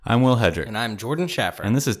I'm Will Hedrick. And I'm Jordan Schaffer.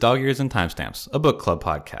 And this is Dog Ears and Timestamps, a book club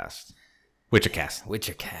podcast. Witchercast.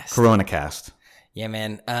 Coronacast. Yeah,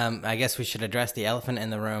 man. I guess we should address the elephant in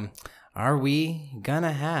the room. Are we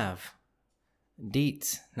gonna have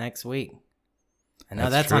deets next week? I know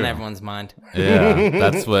that's on everyone's mind. Yeah,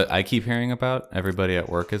 that's what I keep hearing about. Everybody at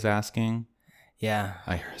work is asking. Yeah.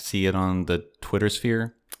 I see it on the Twitter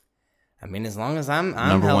sphere. I mean, as long as I'm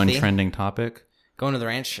Number healthy. one trending topic. Going to the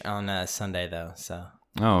ranch on Sunday, though, so...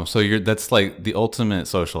 Oh, so that's like the ultimate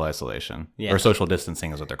social isolation. Yeah. Or social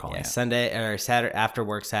distancing is what they're calling it. Sunday or Saturday, after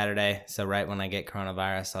work Saturday. So right when I get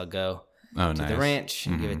coronavirus, I'll go to the ranch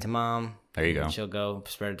and give it to Mom. There you go. She'll go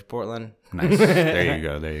spread it to Portland. Nice. There you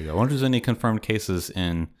go. I wonder if there's any confirmed cases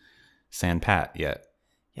in San Pat yet.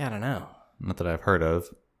 Yeah, I don't know. Not that I've heard of.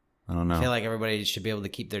 I don't know. I feel like everybody should be able to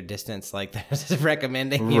keep their distance like they're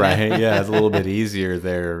recommending. Right. Yeah, it's a little bit easier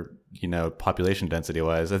there, population density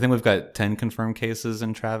wise. I think we've got 10 confirmed cases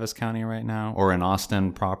in Travis County right now, or in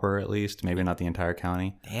Austin proper at least, maybe not the entire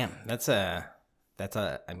county. Damn, that's a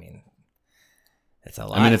lot. I mean,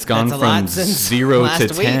 it's gone from 0 to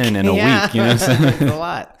 10 in a week. You know what I'm saying? It's a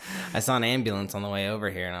lot. I saw an ambulance on the way over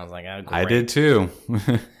here, and I was like, oh, great. I did too.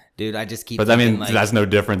 Dude, I just keep. But I mean, that's no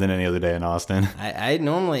different than any other day in Austin. I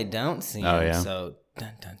normally don't see them. Yeah. So,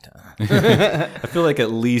 dun, dun, dun. I feel like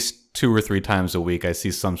at least 2 or 3 times a week I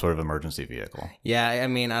see some sort of emergency vehicle. Yeah, I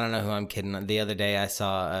mean, I don't know who I'm kidding. The other day I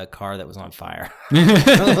saw a car that was on fire.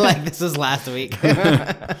 Like this was last week.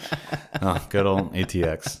 Oh, good old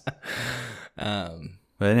ATX.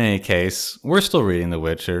 But in any case, we're still reading The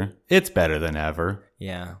Witcher. It's better than ever.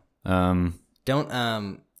 Yeah.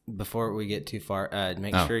 Don't before we get too far,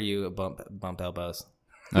 make sure you bump elbows.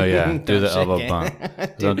 Oh yeah, do the elbow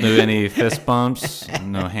bump. Don't do any fist bumps.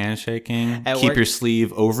 No handshaking. Keep your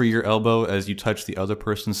sleeve over your elbow as you touch the other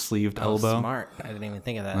person's sleeved elbow. Smart. I didn't even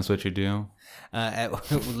think of that. That's what you do.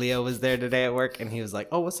 Leo was there today at work, and he was like,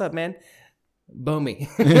 "Oh, what's up, man? Bow me."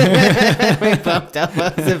 We bumped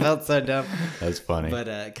elbows. It felt so dumb. That's funny. But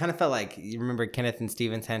it kind of felt like, you remember Kenneth and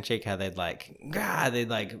Steven's handshake, how they'd like smash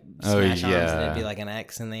arms and it'd be like an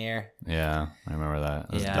X in the air. Yeah, I remember that.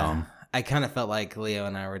 It was dumb. I kind of felt like Leo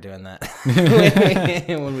and I were doing that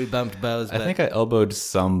when we bumped bows. But... I think I elbowed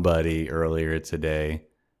somebody earlier today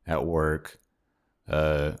at work.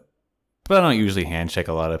 But I don't usually handshake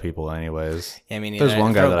a lot of people anyways. Yeah, I mean, there's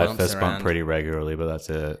one guy that I fist bump pretty regularly, but that's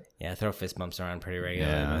it. Yeah, I throw fist bumps around pretty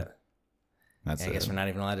regularly. Yeah, but I guess we're not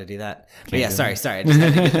even allowed to do that. But yeah, sorry. I just had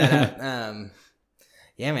to get that out.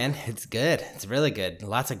 Yeah, man, it's good. It's really good.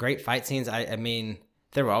 Lots of great fight scenes. I mean,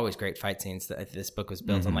 there were always great fight scenes. This book was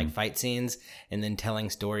built on like fight scenes and then telling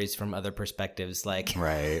stories from other perspectives. Like,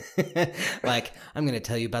 right. Like, I'm going to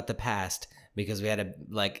tell you about the past. Because we had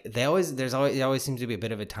it always seems to be a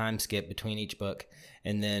bit of a time skip between each book,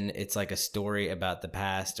 and then it's like a story about the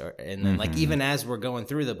past, and then like even as we're going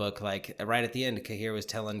through the book, like right at the end, Cahir was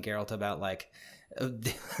telling Geralt about like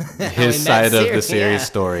his side of the series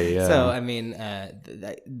story. Yeah. So I mean,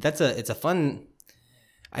 it's a fun.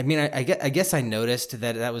 I mean, I guess I noticed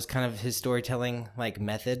that was kind of his storytelling like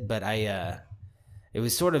method, but it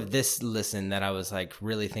was sort of this listen that I was like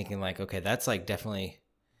really thinking like, okay, that's like definitely.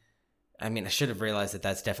 I mean, I should have realized that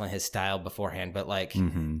that's definitely his style beforehand, but like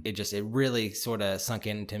it really sort of sunk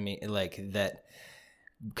into me like that,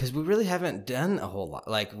 because we really haven't done a whole lot.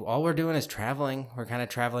 Like all we're doing is traveling. We're kind of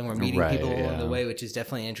traveling. We're meeting people along the way, which is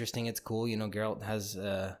definitely interesting. It's cool. Geralt has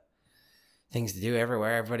things to do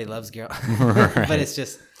everywhere. Everybody loves Geralt, right. But it's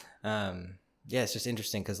just, it's just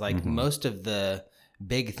interesting because like most of the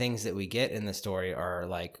big things that we get in the story are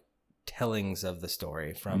like tellings of the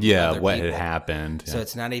story from other what people. Had happened. So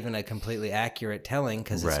it's not even a completely accurate telling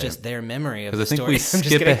because it's just their memory of the story. Because I think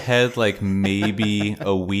we skip ahead like maybe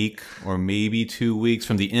a week or maybe 2 weeks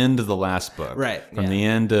from the end of the last book. Right. From the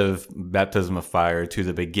end of Baptism of Fire to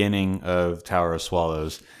the beginning of Tower of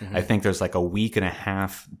Swallows. I think there's like a week and a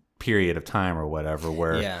half period of time or whatever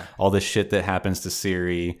where all the shit that happens to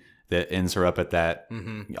Ciri that ends her up at that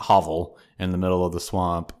hovel in the middle of the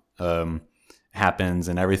swamp happens,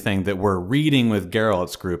 and everything that we're reading with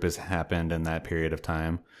Geralt's group has happened in that period of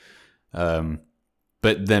time,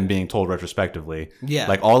 but then being told retrospectively.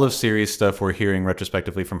 Like all of Ciri's stuff we're hearing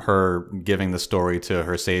retrospectively from her giving the story to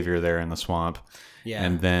her savior there in the swamp,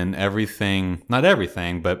 and then everything, not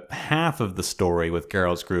everything, but half of the story with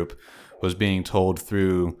Geralt's group was being told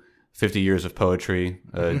through 50 years of poetry,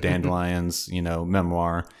 Dandelion's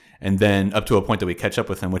memoir, and then up to a point that we catch up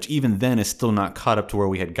with him, which even then is still not caught up to where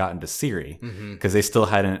we had gotten to Ciri, because they still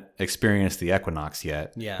hadn't experienced the equinox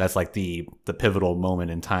yet. That's like the pivotal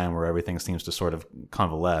moment in time where everything seems to sort of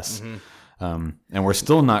convalesce. And we're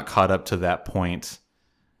still not caught up to that point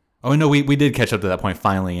Oh no, we did catch up to that point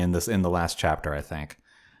finally in the last chapter, I think.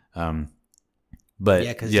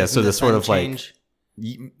 But yeah, so the sort of change?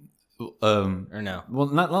 Or no? Well,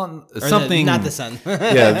 not something. Not the sun.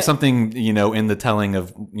 Yeah, something in the telling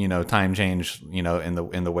of time change.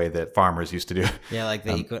 In the way that farmers used to do. Yeah, like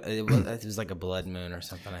it was like a blood moon or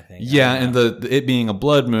something. I think. Yeah, and it being a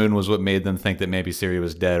blood moon was what made them think that maybe Ciri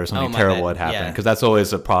was dead or something terrible had happened, because that's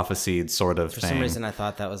always a prophesied sort of thing. For some reason, I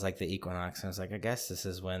thought that was like the equinox, and I was like, I guess this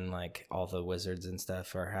is when like all the wizards and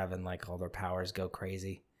stuff are having like all their powers go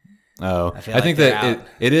crazy. Oh, I think that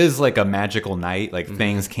it is like a magical night. Like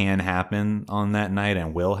things can happen on that night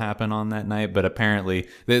and will happen on that night. But apparently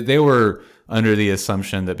they were under the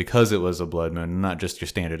assumption that because it was a blood moon, not just your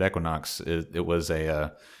standard equinox, it was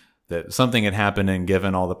that something had happened, and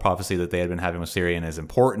given all the prophecy that they had been having with Ciri, and as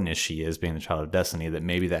important as she is being the child of destiny, that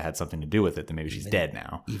maybe that had something to do with it, that maybe she's dead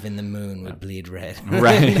now. Even the moon would bleed red.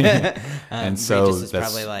 Right. And so Regis is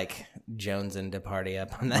probably like jonesing to party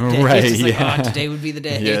up on that day. Right, It's just like, today would be the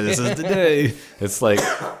day. Yeah, this is the day. It's like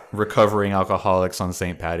recovering alcoholics on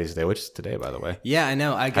St. Patty's Day, which is today, by the way. Yeah, I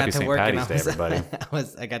know. I got Happy to St. work Patty's and Day, everybody.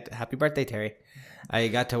 Happy birthday, Terry. I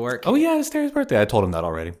got to work. Oh yeah, it's Terry's birthday. I told him that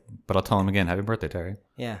already, but I'll tell him again. Happy birthday, Terry.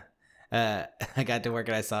 Yeah. I got to work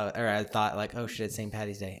and I thought like, oh shit, it's St.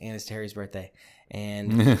 Patty's Day and it's Terry's birthday.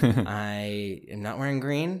 And I am not wearing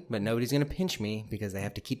green, but nobody's going to pinch me because they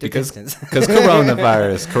have to keep their distance. Because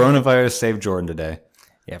coronavirus saved Jordan today.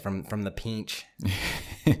 Yeah, from the pinch.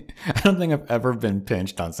 I don't think I've ever been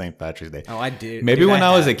pinched on St. Patrick's Day. Oh, I do. Maybe when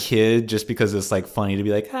I was a kid, just because it's like funny to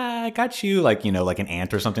be like, I got you, like, like an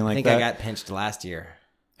aunt or something like that. I think I got pinched last year.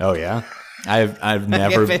 Oh yeah, I've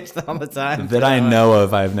never get pinched all the time that I know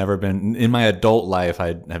of. I've never been in my adult life.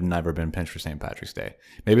 I have never been pinched for St. Patrick's Day.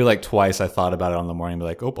 Maybe like twice I thought about it on the morning, be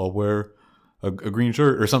like, oh, I'll wear a green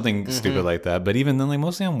shirt or something stupid like that. But even then, like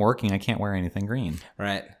mostly I'm working. I can't wear anything green.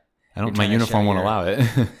 Right. I don't. My uniform won't allow it.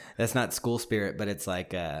 That's not school spirit, but it's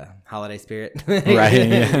like holiday spirit. Right.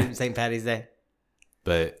 Yeah. St. Patty's Day.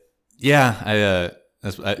 But yeah,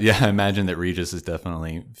 I imagine that Regis is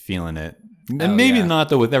definitely feeling it. And maybe not,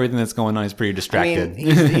 though, with everything that's going on. He's pretty distracted. I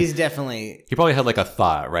mean, he's definitely... He probably had like a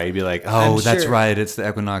thought, right? He'd be like, oh, that's right. It's the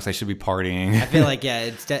equinox. I should be partying. I feel like,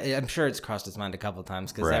 yeah, I'm sure it's crossed his mind a couple of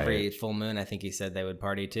times because every full moon, I think he said they would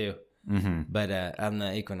party too. Mm-hmm. But on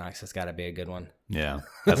the equinox, it's got to be a good one. Yeah.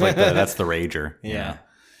 That's like that's the rager. Yeah.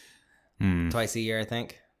 Twice a year, I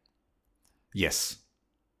think. Yes.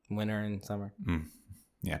 Winter and summer.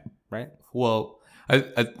 Yeah. Right? Well,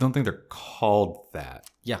 I don't think they're called that.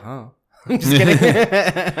 Yeah, huh? I'm just kidding.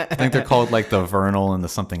 I think they're called like the vernal and the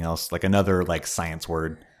something else, like another like science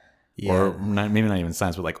word, or maybe not even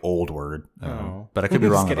science, but like old word. But I could be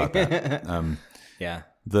wrong about that. Yeah.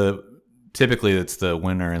 Typically it's the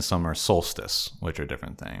winter and summer solstice, which are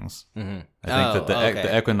different things. Mm-hmm. I think that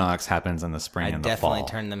the equinox happens in the spring and the fall. I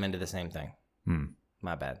definitely turned them into the same thing.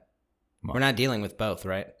 My bad. We're not dealing with both,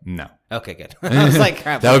 right? No. Okay, good. I was like,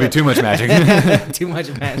 crap. That would be too much magic. Too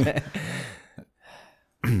much magic.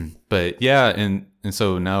 But yeah, and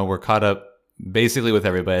so now we're caught up basically with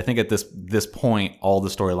everybody. I think at this point, all the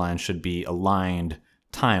storylines should be aligned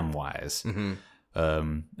time wise,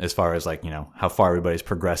 as far as like how far everybody's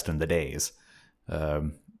progressed in the days.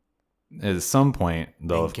 At some point,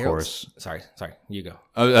 though, of course. Sorry, you go.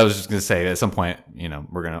 I was just gonna say at some point,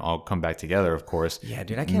 we're gonna all come back together. Of course. Yeah,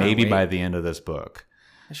 dude. I can't. Maybe by the end of this book.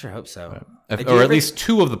 I sure hope so. Or at least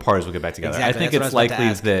two of the parties will get back together. Exactly, I think it's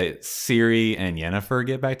likely that Ciri and Yennefer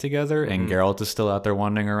get back together, and Geralt is still out there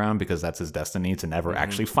wandering around because that's his destiny to never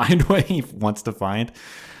actually find what he wants to find.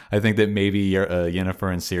 I think that maybe Yennefer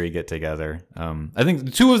and Ciri get together. I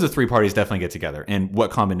think two of the three parties definitely get together. And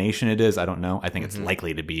what combination it is, I don't know. I think it's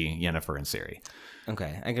likely to be Yennefer and Ciri.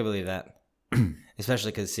 Okay, I can believe that.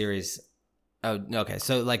 Especially because Ciri's... Oh, okay.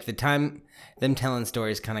 So, like, the time them telling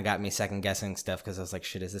stories kind of got me second guessing stuff because I was like,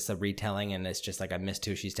 shit, is this a retelling? And it's just like I missed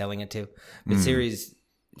who she's telling it to. But Ciri's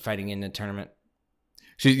fighting in a tournament.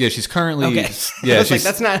 She's currently... Okay. Yeah, I was like,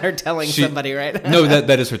 that's not her telling somebody, right? No,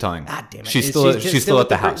 that is her telling. God damn it. She's still at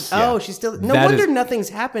the house. Oh, she's still... No wonder nothing's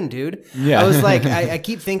happened, dude. Yeah. I was like, I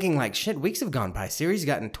keep thinking, like, shit, weeks have gone by. Ciri's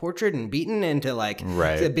gotten tortured and beaten into, like,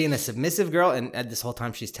 being a submissive girl. And this whole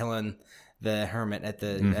time she's telling... the hermit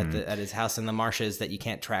at his house in the marshes that you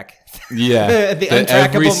can't track. Yeah. The untrackable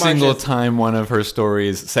every marshes. single time one of her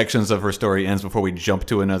sections of her story ends before we jump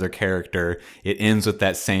to another character, it ends with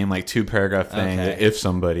that same like 2-paragraph thing that if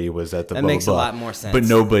somebody was at the that makes a lot more sense. But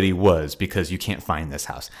nobody was because you can't find this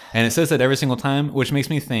house. And it says that every single time, which makes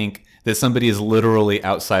me think that somebody is literally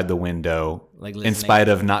outside the window in spite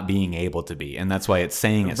of not being able to be. And that's why it's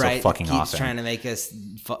saying it so fucking often. Keeps trying to make us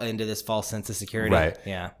into this false sense of security. Right.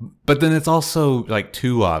 Yeah. But then it's also like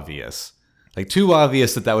too obvious. Like too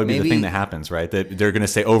obvious that would be the thing that happens, right? That they're going to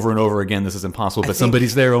say over and over again, this is impossible, but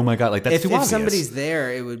somebody's there. Oh my God. Like that's too obvious. If somebody's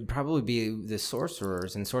there, it would probably be the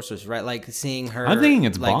sorcerers and sorcerers, right? Like seeing her. I'm thinking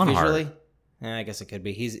it's like, Bonhart. Visually. Yeah, I guess it could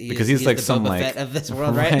be. He's like the some Boba like Fett of this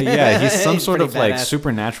world, right? Yeah, he's some sort of badass. like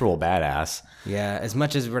supernatural badass. Yeah, as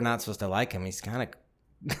much as we're not supposed to like him, he's kind of.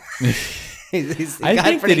 he's I got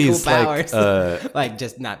think pretty that he's cool powers. like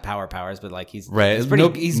just not powers, but like he's right. He's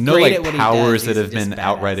pretty, he's no great like at what powers he does. that have He's been just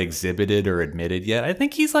outright badass. exhibited or admitted yet. I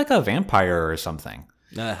think he's like a vampire or something.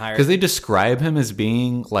 Higher. Because they describe him as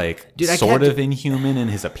being like sort of inhuman in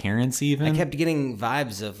his appearance. Even I kept getting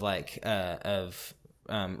vibes of like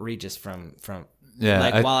Regis from. Yeah,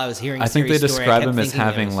 like while I was hearing, I think they story, describe him as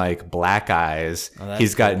having like black eyes.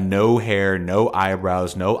 He's got no hair, no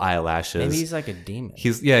eyebrows, no eyelashes. Maybe he's like a demon.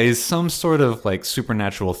 He's some sort of like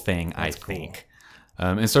supernatural thing. That's I think,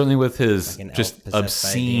 and certainly with his like just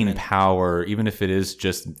obscene power, even if it is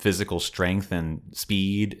just physical strength and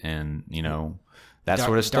speed and that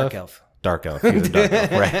sort of stuff. Dark elf. He's a dark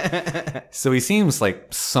elf, right? So he seems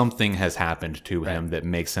like something has happened to him that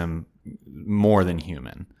makes him more than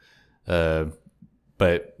human.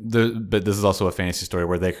 But this is also a fantasy story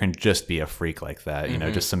where there can just be a freak like that,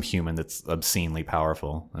 just some human that's obscenely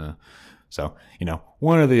powerful. So,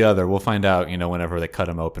 one or the other. We'll find out, whenever they cut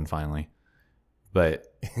him open finally. But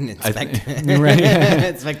inspect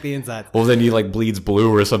the inside. Well, then he like bleeds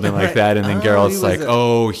blue or something like that, and then Geralt's like,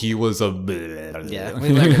 he was a. Yeah, we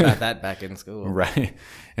learned about that back in school, right?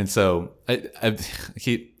 And so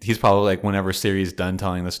he's probably like, whenever Ciri's done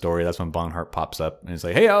telling the story, that's when Bonhart pops up and he's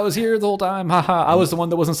like, "Hey, I was here the whole time. Haha! I was the one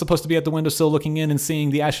that wasn't supposed to be at the windowsill looking in and seeing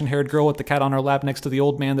the ashen-haired girl with the cat on her lap next to the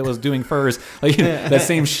old man that was doing furs." Like that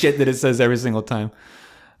same shit that it says every single time.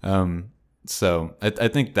 So I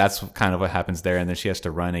think that's kind of what happens there, and then she has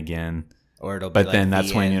to run again. Or it'll be but like then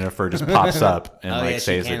that's when Yennefer just pops up and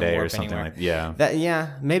saves the day or something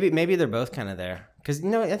anywhere. Maybe they're both kind of there because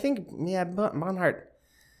I think Bonhart.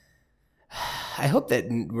 I hope that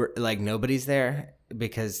like nobody's there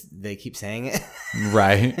because they keep saying it,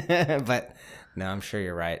 right? But no, I'm sure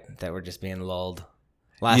you're right that we're just being lulled.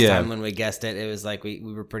 Last time when we guessed it, it was like we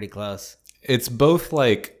were pretty close. It's both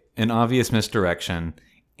like an obvious misdirection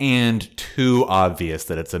and too obvious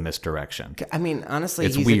that it's a misdirection. I mean, honestly,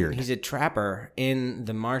 it's weird. He's a trapper in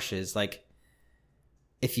the marshes. Like,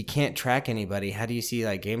 if you can't track anybody, how do you see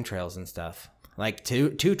like game trails and stuff? Like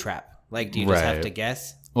to trap. Like, do you just have to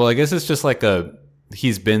guess? Well, I guess it's just like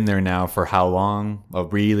he's been there now for how long? A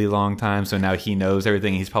really long time. So now he knows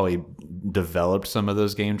everything. He's probably developed some of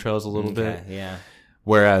those game trails a little bit. Yeah.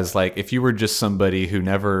 Whereas, like, if you were just somebody who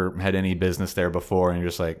never had any business there before and you're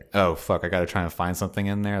just like, oh, fuck, I got to try and find something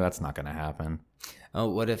in there, that's not going to happen. Oh,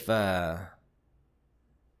 what if Vern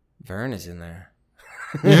is in there?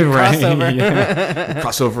 Right.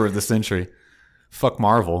 Crossover of the century. Fuck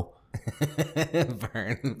Marvel.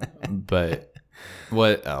 Vern. But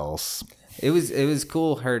what else? It was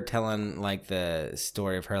cool her telling like the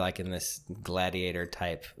story of her like in this gladiator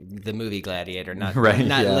type, the movie Gladiator, not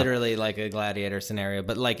literally like a gladiator scenario,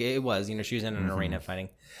 but like it was, she was in an arena fighting,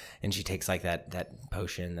 and she takes like that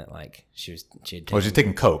potion that like she's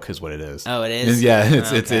taking coke is what it is. Oh, it is. Yeah,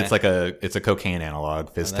 it's like a cocaine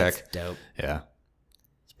analog, Phys Tech. That's dope. Yeah,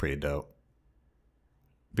 it's pretty dope.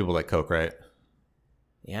 People like coke, right?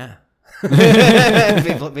 Yeah.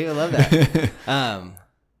 people love that.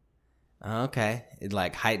 Okay, it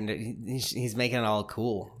like heightened. He's making it all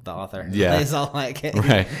cool. The author, he's all like,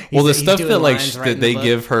 right. Well, the stuff that like that they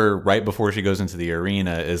give her right before she goes into the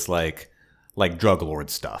arena is like drug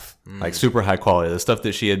lord stuff, like super high quality. The stuff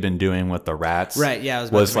that she had been doing with the rats, right? Yeah, I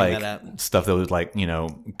was about to bring like that up. Stuff that was like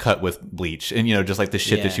cut with bleach and just like the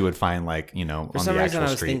shit that you would find like on the actual street. For some reason,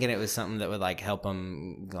 I was thinking it was something that would like help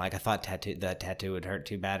them. Like I thought the tattoo would hurt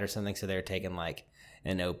too bad or something, so they were taking like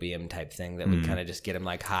an opium type thing that would kind of just get him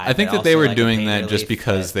like high. I think that they were doing that just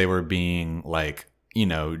because they were being like,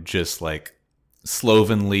 just like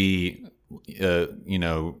slovenly,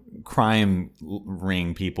 crime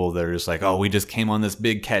ring people that are just like, oh, we just came on this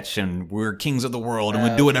big catch and we're kings of the world and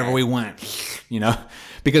we do whatever we want,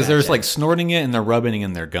 because there's like snorting it and they're rubbing it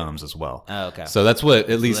in their gums as well. Oh, okay. So that's what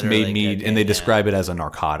at least made me, cocaine, and they describe it as a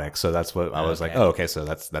narcotic. So that's what I was like, oh, okay, so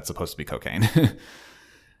that's supposed to be cocaine.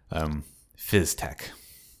 Phys Tech.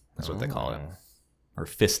 That's what they call it. Or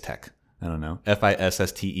Phys Tech. I don't know.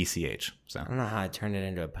 Fistech. So I don't know how I turned it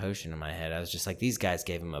into a potion in my head. I was just like, these guys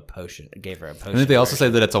gave her a potion. I think they also say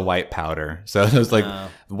that it's a white powder. So it was like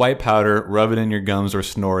white powder, rub it in your gums or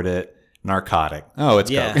snort it, narcotic. Oh,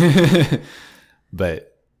 it's coke.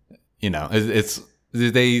 But, it's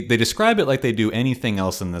they describe it like they do anything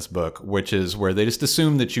else in this book, which is where they just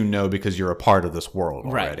assume that you know because you're a part of this world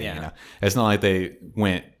already. Right, yeah. You know? It's not like they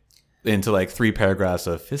went into like 3 paragraphs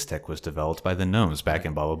of Fiztek was developed by the gnomes back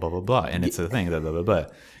in blah, blah, blah, blah, blah. And it's a thing, blah, blah, blah, blah.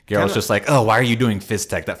 Geralt's just like, oh, why are you doing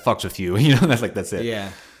Fiztek? That fucks with you. You know, that's it.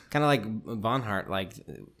 Yeah. Kind of like Bonhart, like,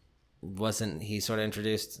 wasn't he sort of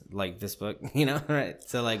introduced like this book, you know? Right.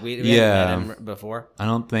 So like we hadn't met him before. I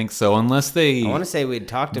don't think so, unless I want to say we'd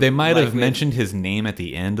talked to they might have mentioned his name at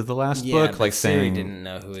the end of the last book, like saying didn't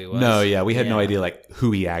know who he was. No, yeah, we had no idea like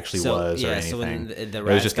who he actually was or anything. So when the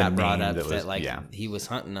rats just got brought up that like he was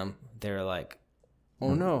hunting them, they were like,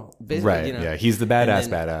 oh no, right? You know? Yeah, he's the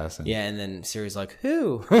badass. And then Ciri's like,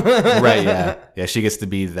 who? Right? Yeah. She gets to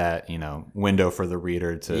be that window for the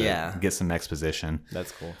reader to get some exposition.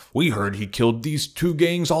 That's cool. We heard he killed these 2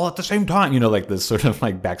 gangs all at the same time. Like this sort of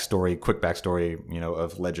like quick backstory,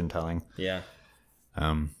 of legend telling. Yeah.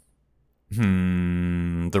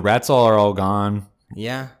 The rats are all gone.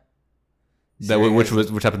 Yeah.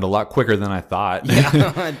 Which happened a lot quicker than I thought.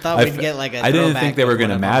 Yeah, I thought we'd get like a I didn't think they were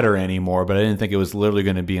going to matter anymore, but I didn't think it was literally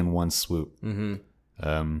going to be in one swoop.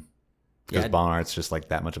 Mm-hmm. Because Bonhart's just like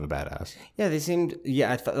that much of a badass. Yeah, they seemed.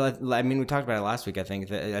 Yeah, I mean, we talked about it last week. I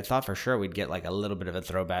think I thought for sure we'd get like a little bit of a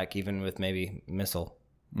throwback, even with maybe Missile.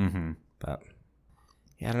 Mm-hmm. But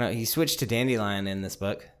yeah, I don't know. He switched to Dandelion in this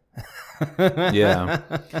book. Yeah,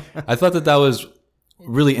 I thought that was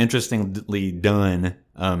really interestingly done.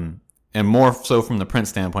 And more so from the print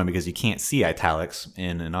standpoint because you can't see italics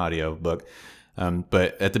in an audio book.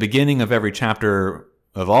 But at the beginning of every chapter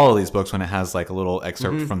of all of these books, when it has like a little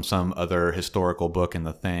excerpt from some other historical book in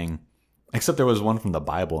the thing, except there was one from the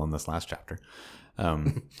Bible in this last chapter,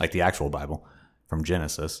 like the actual Bible from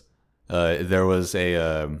Genesis. There was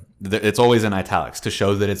it's always in italics to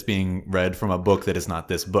show that it's being read from a book that is not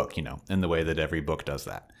this book, in the way that every book does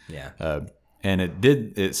that. Yeah. And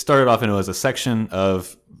it started off and it was a section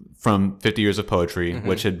from 50 Years of Poetry,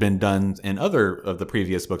 which had been done in other of the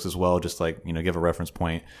previous books as well, just like, give a reference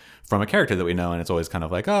point from a character that we know. And it's always kind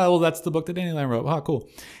of like, oh, well, that's the book that Dandelion wrote. Oh, cool.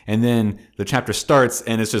 And then the chapter starts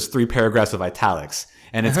and it's just 3 paragraphs of italics.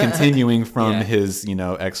 And it's continuing from his,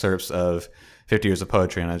 excerpts of 50 Years of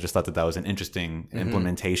Poetry. And I just thought that was an interesting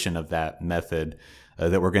implementation of that method,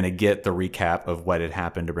 that we're going to get the recap of what had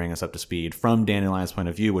happened to bring us up to speed from Dandelion's point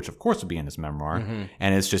of view, which of course would be in his memoir.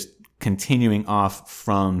 And it's just continuing off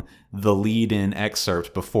from the lead-in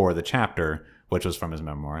excerpt before the chapter, which was from his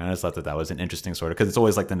memoir. And I just thought that was an interesting sort of, because it's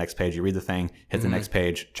always like the next page. You read the thing, hit the next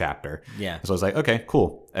page, chapter. Yeah. So I was like, okay,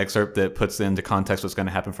 cool. Excerpt that puts into context what's going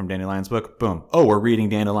to happen from Dandelion's book. Boom. Oh, we're reading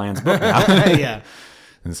Dandelion's book now. Yeah.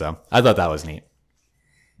 And so I thought that was neat.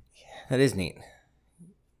 Yeah, that is neat.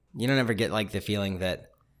 You don't ever get like the feeling that...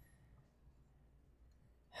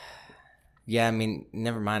 Yeah, I mean,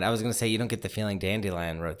 never mind. I was going to say you don't get the feeling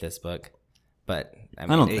Dandelion wrote this book, but I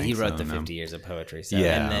mean, he wrote the 50 Years of Poetry. So,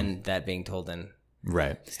 yeah. And then that being told in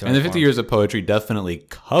right. And the 50 Years of Poetry definitely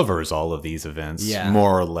covers all of these events,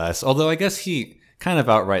 more or less. Although I guess he kind of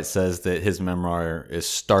outright says that his memoir is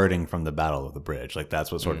starting from the Battle of the Bridge. Like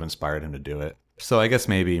that's what sort of inspired him to do it. So I guess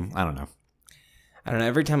maybe, I don't know.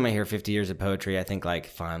 Every time I hear 50 Years of Poetry, I think like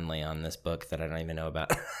fondly on this book that I don't even know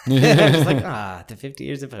about. I'm just like, the 50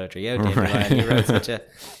 Years of Poetry. Oh, Dandelion, right. He wrote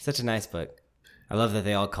such a nice book. I love that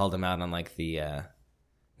they all called him out on like the,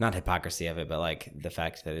 not hypocrisy of it, but like the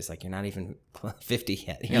fact that it's like, you're not even 50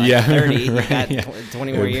 yet. You're like 30. Right, you got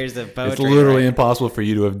 20 more years of poetry. It's literally impossible for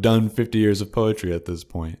you to have done 50 years of poetry at this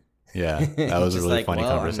point. Yeah, that was a really funny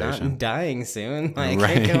conversation. I'm not dying soon.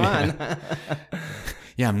 Like, come on.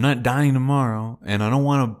 Yeah, I'm not dying tomorrow, and I don't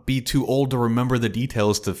want to be too old to remember the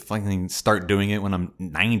details to fucking start doing it when I'm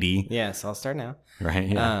 90. Yeah, so I'll start now. Right,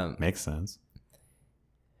 yeah, makes sense.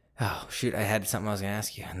 Oh, shoot, I had something I was going to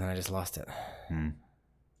ask you, and then I just lost it.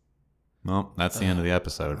 Well, that's the end of the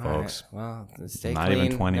episode, folks. Right. Well, stay not clean.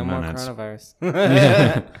 Even 20 no minutes. More coronavirus.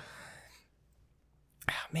 Yeah.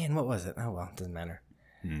 Man, what was it? Oh, well, it doesn't matter.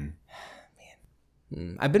 Man.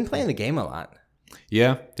 I've been playing the game a lot.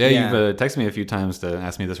 Yeah. You've texted me a few times to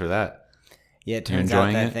ask me this or that. Yeah, it turns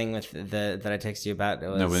out that thing with that I texted you about. It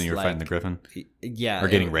was when you were fighting the Griffin. Yeah, or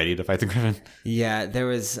getting ready to fight the Griffin. Yeah, there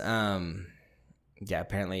was.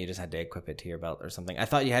 Apparently you just had to equip it to your belt or something. I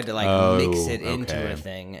thought you had to mix it into a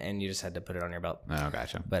thing, and you just had to put it on your belt. Oh,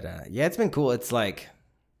 gotcha. But it's been cool. It's like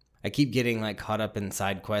I keep getting like caught up in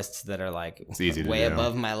side quests that are like way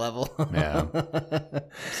above my level. Yeah,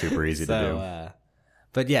 super easy to do.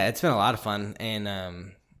 But yeah, it's been a lot of fun, and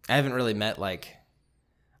I haven't really met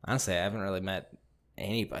honestly, I haven't really met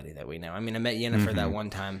anybody that we know. I mean, I met Yennefer that one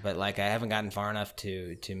time, but like I haven't gotten far enough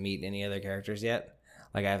to meet any other characters yet.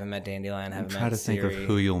 Like I haven't met Dandelion, haven't met Ciri. Try to think of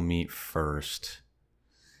who you'll meet first.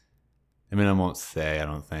 I mean, I won't say, I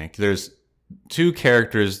don't think. There's 2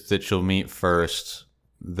 characters that you'll meet first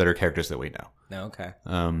that are characters that we know. No, okay.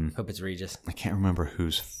 Hope it's Regis. I can't remember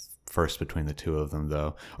who's first between the 2 of them,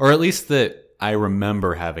 though. Or at least that I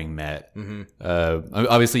remember having met. Mm-hmm.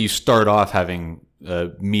 Obviously, you start off having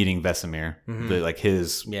meeting Vesemir, like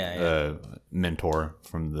his mentor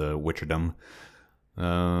from the Witcherdom.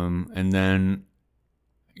 And then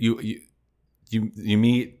you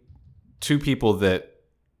meet 2 people that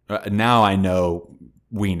now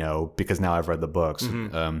we know because now I've read the books.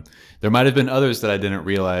 There might have been others that I didn't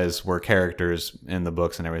realize were characters in the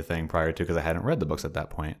books and everything prior to because I hadn't read the books at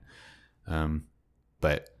that point.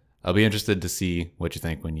 But I'll be interested to see what you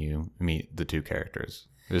think when you meet the 2 characters.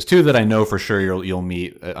 There's 2 that I know for sure you'll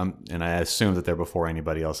meet, and I assume that they're before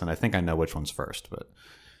anybody else, and I think I know which one's first. But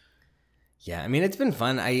yeah, I mean, it's been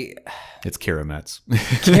fun. It's Keira Metz.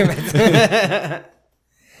 Keira Metz.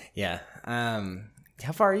 Yeah.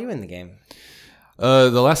 How far are you in the game?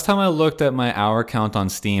 The last time I looked at my hour count on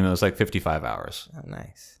Steam, it was like 55 hours. Oh,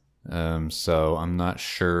 nice. So I'm not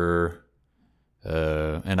sure.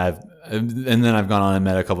 And then I've gone on and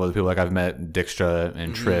met a couple other people. Like I've met Dijkstra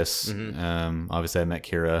and Triss. Obviously I met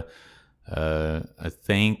Keira. I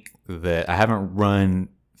think that I haven't run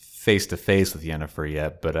face to face with Yennefer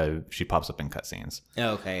yet, but she pops up in cutscenes.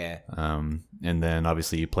 Oh, okay, yeah. And then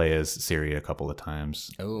obviously you play as Ciri a couple of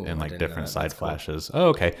times in like different side flashes. Cool. Oh,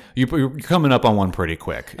 okay. You're coming up on one pretty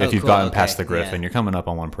quick. If you've gotten past the Griffin, you're coming up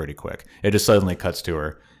on one pretty quick. It just suddenly cuts to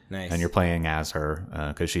her. Nice. And you're playing as her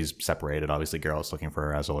because she's separated. Obviously, Geralt's looking for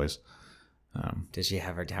her as always. Does she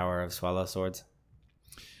have her Tower of Swallow Swords?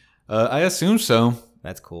 I assume so.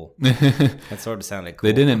 That's cool. That sort of sounded cool.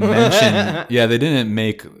 They didn't mention. They didn't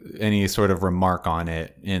make any sort of remark on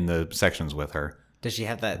it in the sections with her. Does she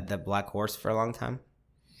have the black horse for a long time?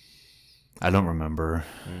 I don't remember.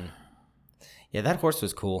 Yeah, that horse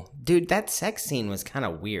was cool. Dude, that sex scene was kind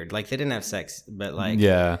of weird. Like, they didn't have sex, but like...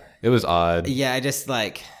 Yeah, it was odd. Yeah, I just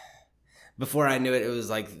like... Before I knew it, it was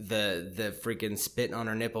like the freaking spit on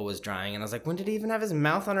her nipple was drying. And I was like, when did he even have his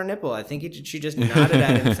mouth on her nipple? I think she just nodded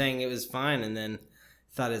at him saying it was fine. And then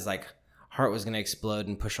thought his like heart was going to explode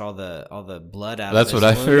and push all the blood out. That's what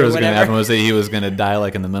I feared was going to happen, was that he was going to die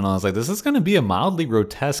like in the middle. I was like, this is going to be a mildly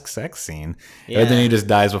grotesque sex scene. Yeah. And then he just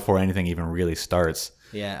dies before anything even really starts.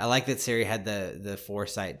 Yeah, I like that Ciri had the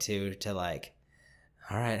foresight too to like,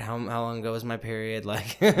 all right, how long ago was my period?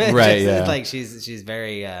 Like, right, yeah. Like she's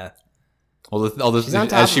very... as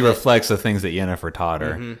she reflects the things that Yennefer taught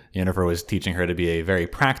her, Yennefer was teaching her to be a very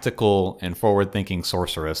practical and forward-thinking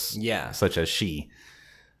sorceress, such as she.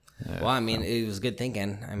 Well, I mean, it was good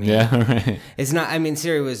thinking. I mean, right. It's not. I mean,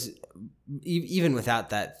 Ciri was even without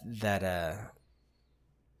that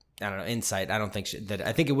I don't know, insight. I don't think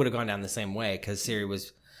I think it would have gone down the same way because Ciri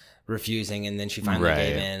was refusing, and then she finally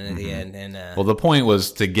gave in at the end. And well, the point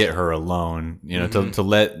was to get her alone, to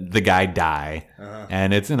let the guy die,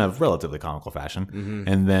 and it's in a relatively comical fashion.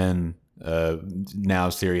 And then now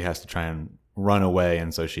Ciri has to try and run away,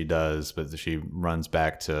 and so she does, but she runs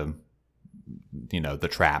back to the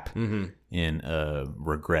trap in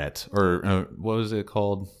Regret, or what was it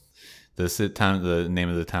called? The name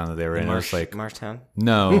of the town that they were in. It was like Marshtown.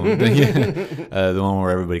 No, the one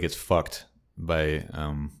where everybody gets fucked by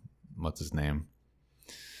what's his name?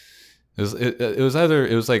 It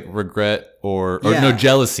was like Regret or no,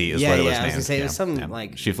 Jealousy is what it was named. I was gonna say it was some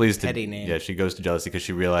like she flees to petty name. Yeah, she goes to Jealousy because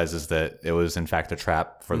she realizes that it was in fact a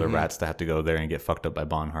trap for the rats to have to go there and get fucked up by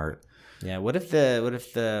Bonhart. Yeah, what if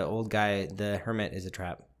the old guy, the hermit, is a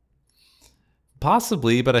trap?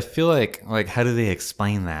 Possibly, but I feel like how do they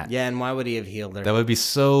explain that? Yeah, and why would he have healed her? That would be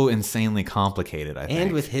so insanely complicated, I think.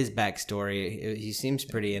 And with his backstory, he seems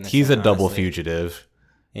pretty innocent. He's a double fugitive.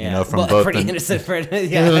 Yeah, from both. Pretty innocent. I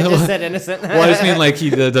just said innocent. Well, I just mean like he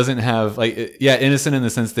doesn't have innocent in the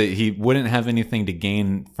sense that he wouldn't have anything to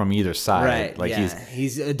gain from either side. Right. Like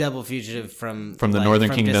he's a double fugitive from the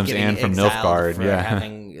Northern Kingdoms and from Nilfgaard. For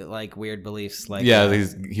having like weird beliefs. Like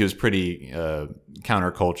he was pretty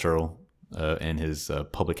countercultural in his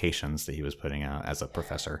publications that he was putting out as a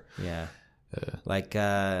professor. Yeah.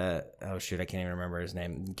 Oh shoot, I can't even remember his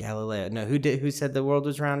name. Galileo. No, who said the world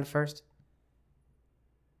was round first?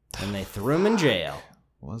 And they threw him in jail.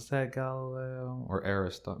 Was that Galileo or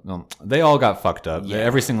Aristotle? No, they all got fucked up. Yeah.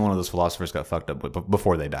 Every single one of those philosophers got fucked up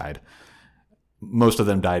before they died. Most of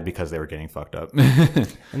them died because they were getting fucked up.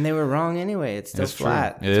 And they were wrong anyway. It's still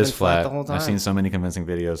flat. It is flat the whole time. I've seen so many convincing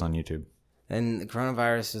videos on YouTube. And the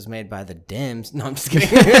coronavirus was made by the Dims. No, I'm just kidding.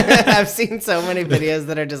 I've seen so many videos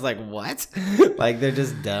that are just like, what? Like, they're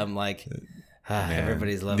just dumb. Like,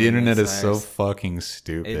 Everybody's loving the internet this is so fucking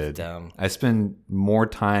stupid. It's dumb. I spend more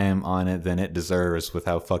time on it than it deserves with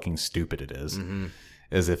how fucking stupid it is,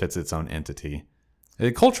 as if it's its own entity.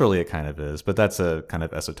 Culturally, it kind of is, but that's a kind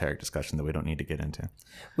of esoteric discussion that we don't need to get into.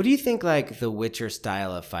 What do you think, like, the Witcher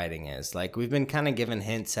style of fighting is? Like, we've been kind of given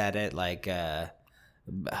hints at it, like, I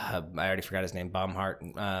already forgot his name, Bonhart?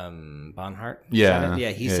 Yeah. Yeah,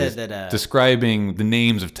 he said that... describing the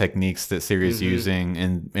names of techniques that Ciri's using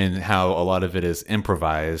and how a lot of it is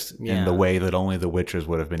improvised in the way that only the Witchers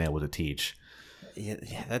would have been able to teach.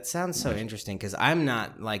 Yeah, that sounds so interesting because I'm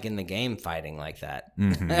not like in the game fighting like that.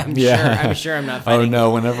 I'm sure I'm not fighting. Oh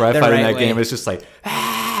no! Whenever I fight in that game, it's just like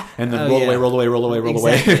and then roll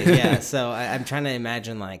away. Yeah. So I'm trying to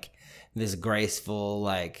imagine like this graceful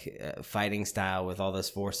like fighting style with all this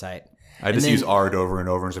foresight. I just use Ard over and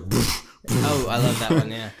over and say. Oh, I love that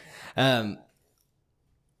one. Yeah.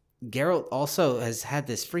 Geralt also has had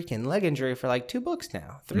this freaking leg injury for like 2 books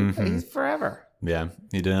now. 3 He's forever. Yeah,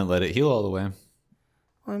 he didn't let it heal all the way.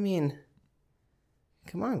 I mean,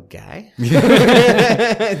 come on, guy.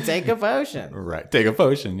 Take a potion. Right. Take a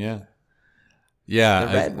potion, yeah. Yeah.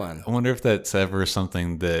 The red one. I wonder if that's ever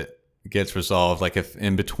something that gets resolved. Like if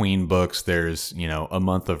in between books there's, a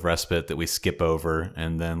month of respite that we skip over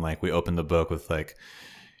and then like we open the book with like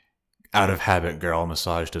out of habit Geralt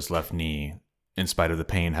massaged his left knee in spite of the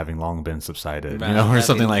pain having long been subsided, or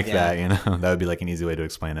something like that, that would be like an easy way to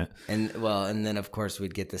explain it. And then of course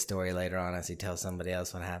we'd get the story later on as he tells somebody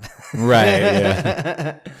else what happened. Right.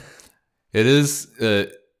 Yeah. It is. I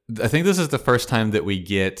think this is the first time that we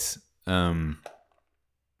get,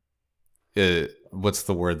 what's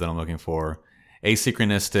the word that I'm looking for?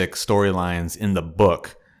 Asynchronistic storylines in the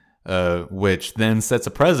book, which then sets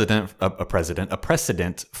a precedent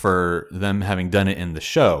for them having done it in the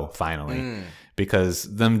show finally. Because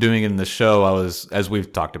them doing it in the show, as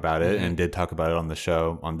we've talked about it and did talk about it on this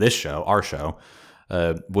show, our show,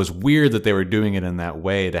 was weird that they were doing it in that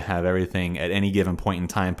way to have everything at any given point in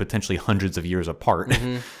time, potentially hundreds of years apart,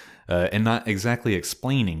 and not exactly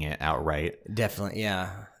explaining it outright. Definitely,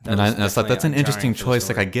 yeah. And I thought that's an interesting choice.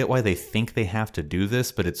 Like, I get why they think they have to do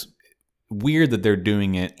this, but it's weird that they're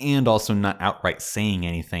doing it and also not outright saying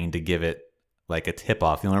anything to give it like a tip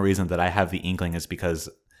off. The only reason that I have the inkling is because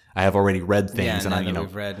I have already read things and I'm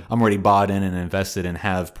already bought in and invested and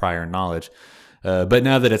have prior knowledge. But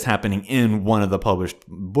now that it's happening in one of the published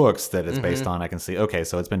books that it's based on, I can see, okay,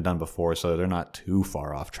 so it's been done before, so they're not too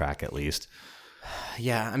far off track at least.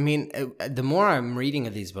 Yeah, I mean, the more I'm reading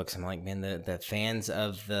of these books, I'm like, man, the fans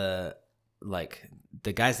of the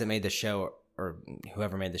guys that made the show or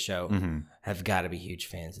whoever made the show have got to be huge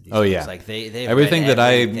fans of these books. Yeah. Like they everything that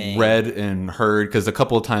I read and heard, because a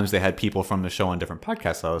couple of times they had people from the show on different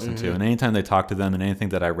podcasts I listened to, and anytime they talked to them and anything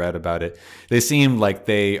that I read about it, they seemed like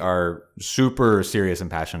they are super serious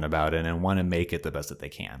and passionate about it and want to make it the best that they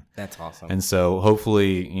can. That's awesome. And so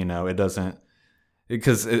hopefully, it doesn't,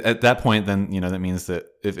 because at that point, then, that means that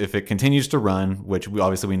if it continues to run, which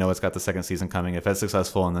we know it's got the second season coming, if it's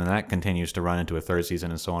successful and then that continues to run into a third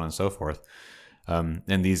season and so on and so forth,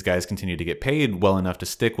 and these guys continue to get paid well enough to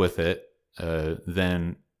stick with it,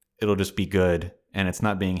 then it'll just be good. And it's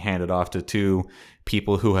not being handed off to 2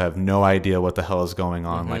 people who have no idea what the hell is going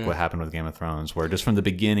on, like what happened with Game of Thrones, where just from the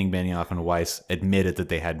beginning, Benioff and Weiss admitted that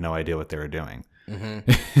they had no idea what they were doing.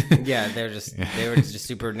 Yeah, they were just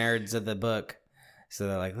super nerds of the book. So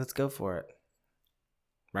they're like, let's go for it.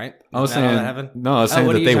 Right? I was saying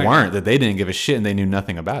that they weren't, that they didn't give a shit and they knew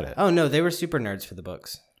nothing about it. Oh, no, they were super nerds for the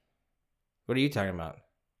books. What are you talking about?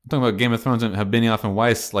 I'm talking about Game of Thrones and how Benioff and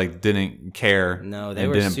Weiss didn't care. No, they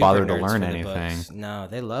were didn't super bother to nerds learn for the anything. books. No,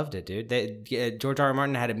 they loved it, dude. George R. R.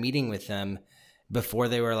 Martin had a meeting with them before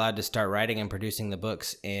they were allowed to start writing and producing the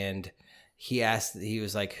books, and he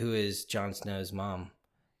was like, "Who is Jon Snow's mom?"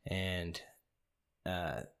 And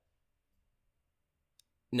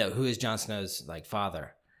no, who is Jon Snow's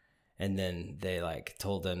father? And then they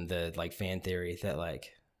told them the fan theory that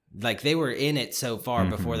like they were in it so far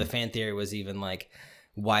before the fan theory was even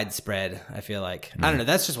widespread. I feel like I don't know.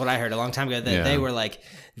 That's just what I heard a long time ago. That they were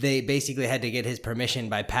they basically had to get his permission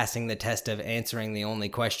by passing the test of answering the only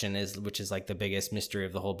question which is the biggest mystery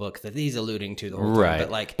of the whole book that he's alluding to the whole time.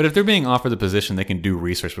 But if they're being offered the position, they can do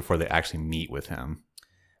research before they actually meet with him.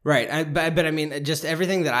 Right, but I mean, just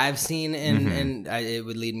everything that I've seen, and it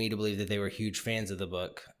would lead me to believe that they were huge fans of the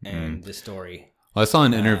book and the story. Well, I saw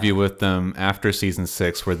an interview with them after season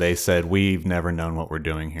 6 where they said, "We've never known what we're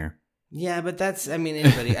doing here." Yeah, but that's, I mean,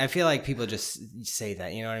 anybody, I feel like people just say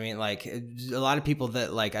that, you know what I mean? Like, a lot of people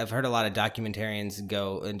that, like, I've heard a lot of documentarians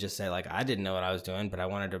go and just say, like, I didn't know what I was doing, but I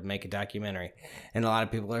wanted to make a documentary. And a lot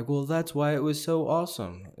of people are like, well, that's why it was so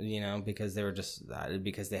awesome, you know, because they were just,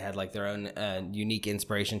 because they had, like, their own unique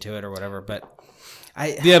inspiration to it or whatever. But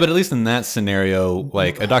yeah, but at least in that scenario,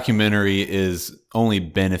 like, a documentary is only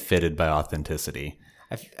benefited by authenticity.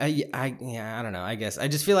 I don't know, I guess. I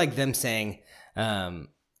just feel like them saying,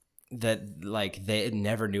 that like they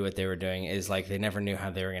never knew what they were doing is like they never knew how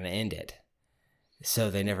they were going to end it, so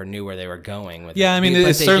they never knew where they were going with it. I mean,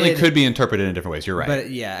 it certainly could be interpreted in different ways. You're right,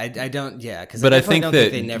 but yeah, I don't. Yeah, because but I think that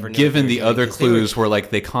they never knew given the other clues were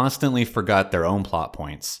like they constantly forgot their own plot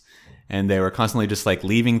points, and they were constantly just like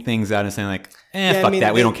leaving things out and saying like, fuck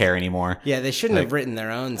that, we don't care anymore. Yeah, they shouldn't have written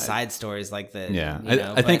their own side stories like that. Yeah,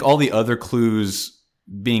 I think all the other clues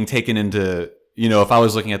being taken into. You know, if I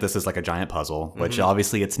was looking at this as like a giant puzzle, which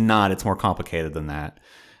obviously it's not, it's more complicated than that.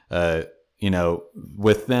 You know,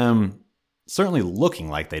 with them certainly looking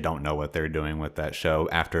like they don't know what they're doing with that show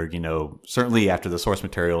after, you know, certainly after the source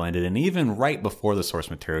material ended and even right before the source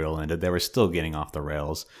material ended, they were still getting off the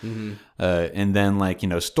rails. And then like, you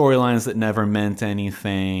know, storylines that never meant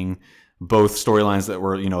anything, both storylines that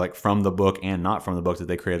were, you know, like from the book and not from the book that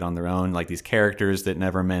they created on their own, like these characters that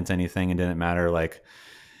never meant anything and didn't matter, like...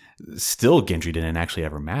 Still, Gendry didn't actually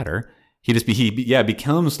ever matter. He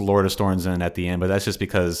becomes Lord of Storm's End at the end, but that's just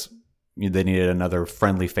because they needed another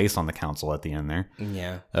friendly face on the council at the end there.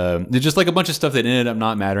 Yeah. There's just like a bunch of stuff that ended up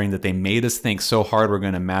not mattering that they made us think so hard were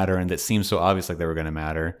going to matter and that seemed so obvious like they were going to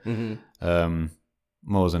matter.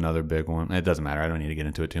 What was another big one? It doesn't matter. I don't need to get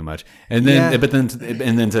into it too much. And then,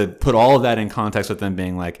 and then to put all of that in context with them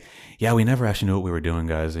being like, yeah, we never actually knew what we were doing,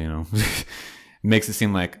 guys, you know, makes it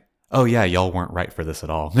seem like, oh yeah, y'all weren't right for this at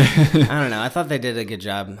all. I don't know. I thought they did a good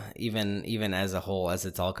job, even as a whole, as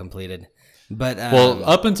it's all completed. But well,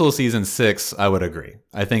 up until season 6, I would agree.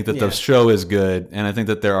 I think that the show is good, and I think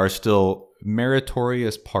that there are still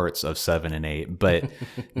meritorious parts of 7 and 8, but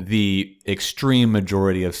the extreme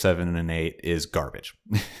majority of 7 and 8 is garbage.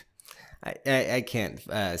 I can't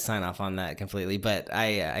sign off on that completely, but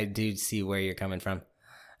I do see where you're coming from.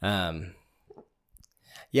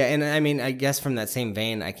 Yeah, and I mean, I guess from that same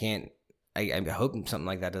vein, I hope something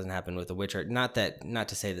like that doesn't happen with The Witcher. Not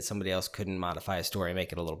to say that somebody else couldn't modify a story and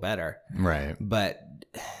make it a little better. Right. But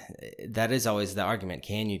that is always the argument.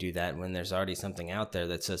 Can you do that when there's already something out there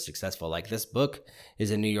that's so successful? Like this book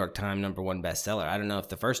is a New York Times #1 bestseller. I don't know if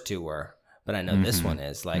the first two were, but I know this one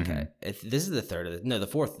is. Like, if this is the third. The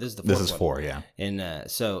fourth. This is the fourth. This is 4, yeah. And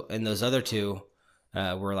and those other two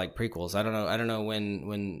were like prequels. I don't know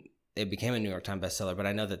when it became a New York Times bestseller, but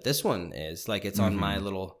I know that this one is like it's on my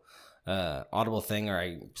little Audible thing, or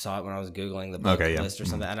I saw it when I was Googling the book list or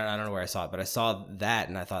something. I don't know where I saw it, but I saw that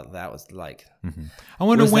and I thought that was like. I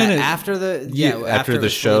wonder when after the after the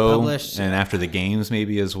show and after the games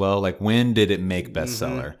maybe as well. Like when did it make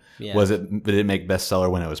bestseller? Did it make bestseller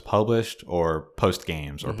when it was published or post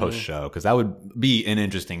games or post show? Because that would be an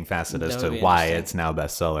interesting facet as to why it's now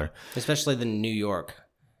bestseller, especially the New York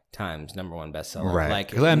Times #1 bestseller, right?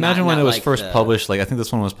 Because I imagine when it was first published, like I think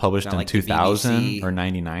this one was published in 2000 or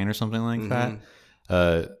 99 or something like that.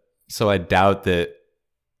 So I doubt that.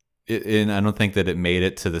 And I don't think that it made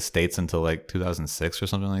it to the States until like 2006 or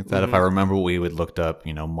something like that. If I remember what we would looked up,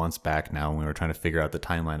 you know, months back now when we were trying to figure out the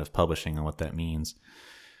timeline of publishing and what that means.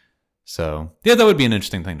 So yeah, that would be an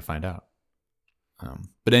interesting thing to find out.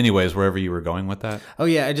 But anyways, wherever you were going with that. Oh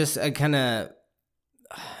yeah, I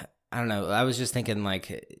don't know. I was just thinking,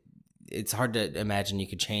 like, it's hard to imagine you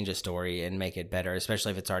could change a story and make it better,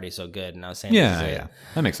 especially if it's already so good. And I was saying, that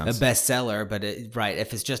makes sense. A bestseller, but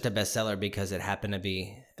if it's just a bestseller because it happened to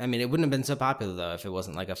be, I mean, it wouldn't have been so popular though if it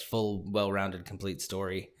wasn't like a full, well-rounded, complete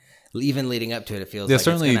story. Even leading up to it, it feels like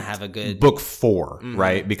certainly it's going to have a good book 4,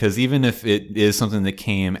 right? Because even if it is something that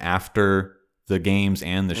came after the games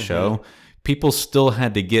and the show. People still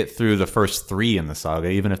had to get through the first 3 in the saga,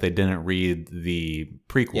 even if they didn't read the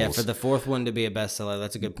prequels. Yeah, for the 4th one to be a bestseller,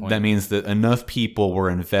 that's a good point. That means that enough people were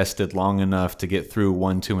invested long enough to get through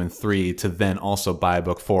 1, 2, and 3 to then also buy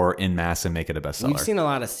book 4 en masse and make it a bestseller. We've seen a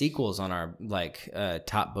lot of sequels on our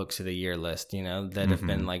top books of the year list, you know, that have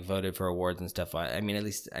been like voted for awards and stuff. I mean, at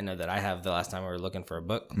least I know that I have the last time we were looking for a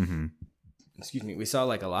book. Excuse me, we saw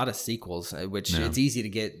like a lot of sequels, which it's easy to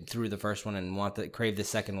get through the first one and crave the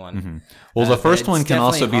second one. Well, the first one can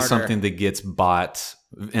also be something that gets bought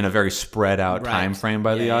in a very spread out time frame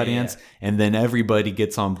by the audience, and then everybody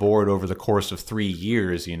gets on board over the course of 3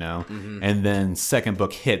 years, and then second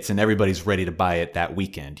book hits and everybody's ready to buy it that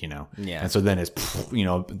weekend, and so then it's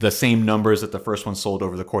the same numbers that the first one sold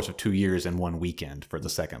over the course of 2 years in one weekend for the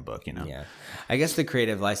second book. I guess the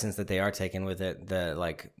creative license that they are taking with it,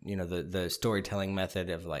 the storytelling method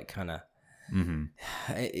of like kind of.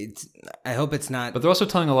 I hope it's not. But they're also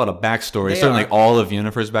telling a lot of backstory. Certainly, all of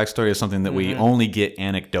Yennefer's backstory is something that we only get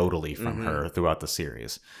anecdotally from her throughout the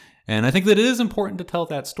series, and I think that it is important to tell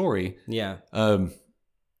that story. Yeah.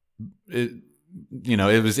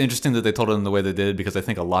 It was interesting that they told it in the way they did because I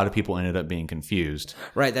think a lot of people ended up being confused.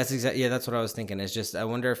 Right. That's exactly. Yeah, that's what I was thinking. It's just I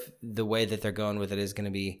wonder if the way that they're going with it is going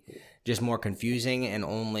to be just more confusing and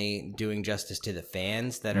only doing justice to the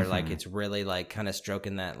fans that are like it's really like kind of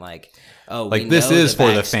stroking that like like this is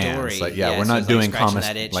for the fans. Like we're not doing common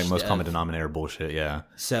like most common denominator bullshit. Yeah.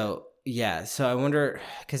 So I wonder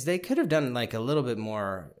because they could have done like a little bit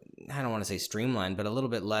more. I don't want to say streamlined, but a little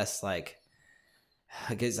bit less like.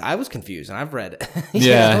 Because I was confused and I've read it.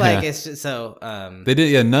 It's just so they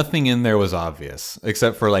did nothing in there was obvious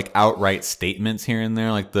except for like outright statements here and there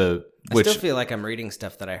I still feel like I'm reading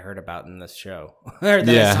stuff that I heard about in this show or that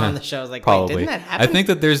I saw on the show. I was like, probably. Wait, didn't that happen? I think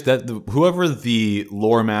that there's whoever the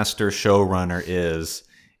lore master showrunner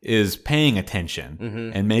is paying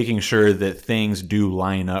attention and making sure that things do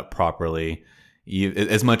line up properly.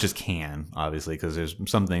 As much as can, obviously, because there's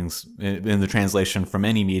some things in the translation from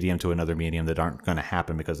any medium to another medium that aren't going to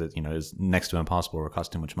happen because it is next to impossible or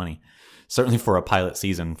costs too much money. Certainly for a pilot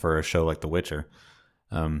season for a show like The Witcher.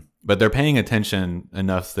 But they're paying attention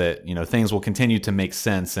enough that things will continue to make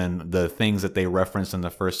sense, and the things that they referenced in the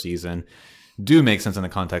first season do make sense in the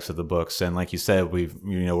context of the books. And like you said,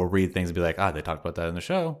 we'll read things and be like, they talked about that in the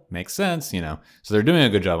show, makes sense, So they're doing a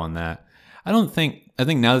good job on that. I think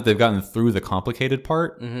now that they've gotten through the complicated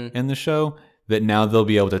part in the show, that now they'll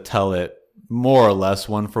be able to tell it more or less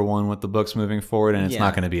one for one with the books moving forward, and it's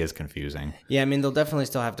not going to be as confusing. Yeah, I mean, they'll definitely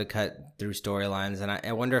still have to cut through storylines, and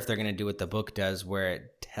I wonder if they're going to do what the book does, where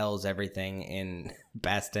it tells everything in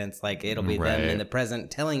past tense. Like, it'll be them in the present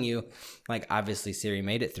telling you, like, obviously Ciri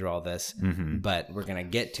made it through all this, but we're going to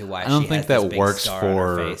get to why she has this big scar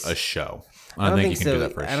on her face. I don't think that works for a show. I don't think you can do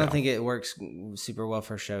that for a show. I don't think it works super well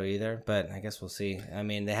for a show either, but I guess we'll see. I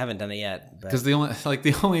mean, they haven't done it yet. Because the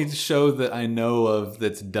only show that I know of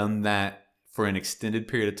that's done that for an extended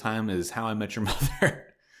period of time is How I Met Your Mother.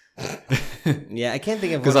 Yeah, I can't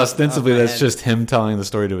think of because ostensibly that's just him telling the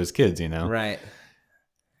story to his kids, Right.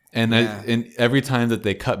 And and every time that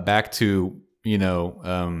they cut back to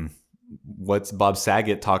what's Bob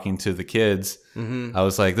Saget talking to the kids, I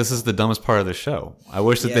was like, this is the dumbest part of the show. I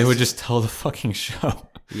wish that they would just tell the fucking show.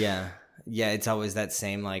 Yeah, it's always that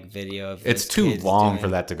same like video of it's too long for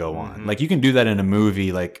that to go on. Like you can do that in a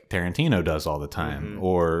movie like Tarantino does all the time,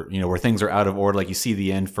 or where things are out of order, like you see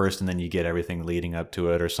the end first and then you get everything leading up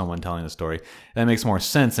to it, or someone telling the story. That makes more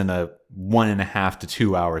sense in a 1.5 to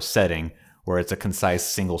 2 hour setting where it's a concise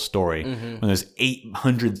single story. When there's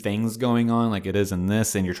 800 things going on like it is in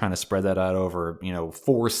this, and you're trying to spread that out over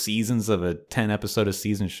 4 seasons of a 10 episode a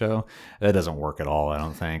season show, that doesn't work at all, I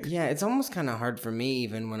don't think. Yeah, it's almost kind of hard for me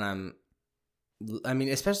even when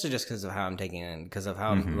especially just because of how I'm taking it in, because of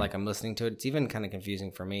how I'm listening to it. It's even kind of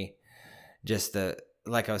confusing for me. Just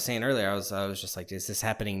like I was saying earlier, I was just like, is this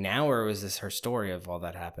happening now, or was this her story of all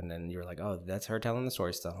that happened? And you were like, oh, that's her telling the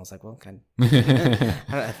story still. I was like, well, kind of.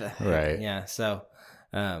 Right. Yeah. So,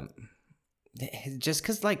 just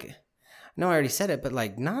because no, I already said it, but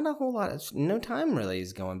not a whole lot no time really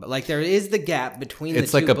is going, but there is the gap between the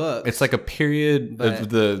two books. It's like a period of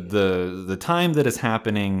the time that is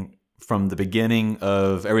happening from the beginning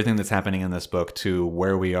of everything that's happening in this book to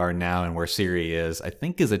where we are now and where Ciri is, I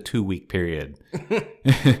think is a 2-week period.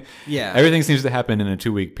 Yeah. Everything seems to happen in a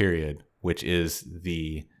 2-week period, which is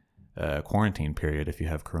the quarantine period if you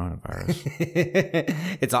have coronavirus.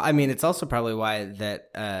 It's also probably why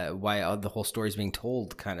the whole story is being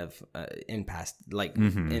told kind of in past,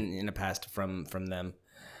 in the past from them,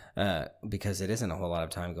 because it isn't a whole lot of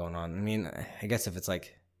time going on. I mean, I guess if it's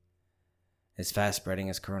as fast spreading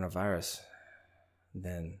as coronavirus,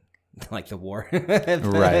 then the war. Right,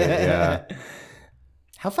 yeah.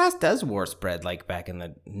 How fast does war spread not back in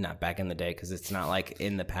the day, because it's not like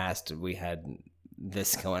in the past we had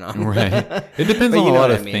this going on. Right. It depends on a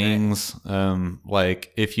lot of things. Right?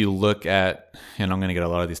 Like if you look at, and I'm going to get a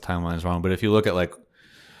lot of these timelines wrong, but if you look at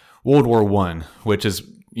World War I, which is,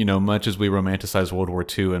 much as we romanticize World War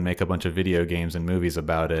II and make a bunch of video games and movies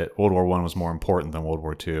about it, World War I was more important than World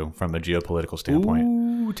War II from a geopolitical standpoint.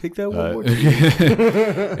 Ooh, Ooh, take that World War II.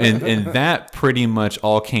 and that pretty much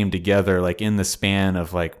all came together like in the span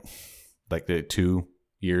of like the 2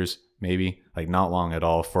 years, maybe, like not long at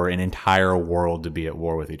all, for an entire world to be at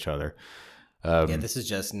war with each other. This is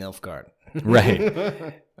just Nilfgaard.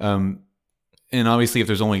 Right. And obviously, if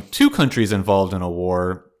there's only 2 countries involved in a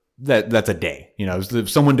war, that's a day. You know, if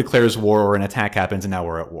someone declares war or an attack happens, and now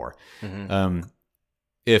we're at war. Mm-hmm.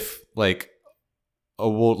 If like a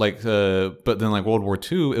world but then like World War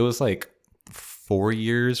II, it was like 4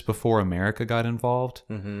 years before America got involved,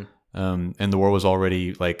 and the war was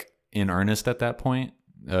already like in earnest at that point.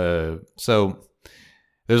 So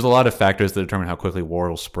there's a lot of factors that determine how quickly war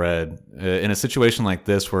will spread. In a situation like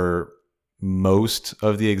this, where most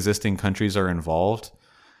of the existing countries are involved,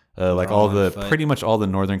 pretty much all the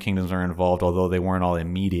northern kingdoms are involved, although they weren't all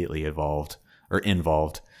immediately involved.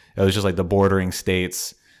 It was just like the bordering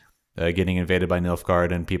states getting invaded by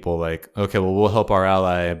Nilfgaard, and people like, okay, well, we'll help our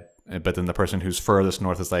ally, but then the person who's furthest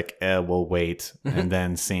north is like, we'll wait, and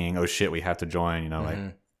then seeing, oh shit, we have to join, you know,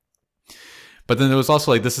 like. But then there was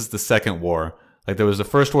also like, this is the second war. Like there was the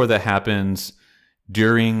first war that happens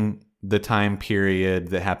during the time period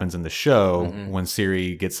that happens in the show when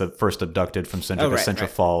Ciri gets first abducted from Central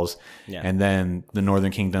Falls. Yeah. And then the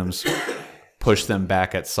Northern Kingdoms push them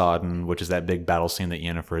back at Sodden, which is that big battle scene that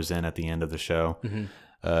Yennefer is in at the end of the show.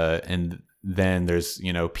 And then there's,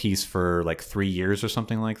 you know, peace for like 3 years or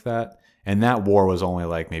something like that. And that war was only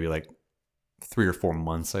like maybe like 3 or 4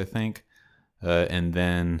 months, I think. And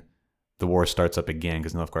then the war starts up again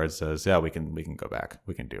because Nilfgaard says, yeah, we can go back.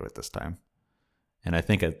 We can do it this time. And I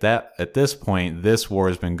think at this point, this war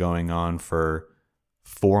has been going on for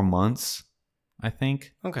 4 months, I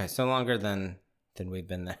think. Okay, so longer than we've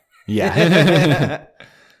been there. Yeah.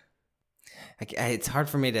 It's hard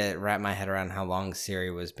for me to wrap my head around how long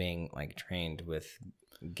Ciri was being like trained with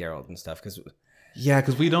Geralt and stuff. Because I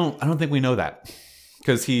don't think we know that.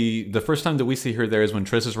 Because the first time that we see her there is when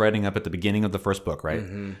Triss is writing up at the beginning of the first book, right?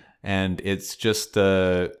 And it's just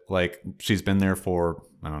like she's been there for,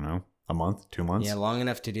 I don't know, a month, 2 months. Yeah, long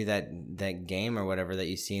enough to do that game or whatever that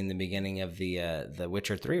you see in the beginning of the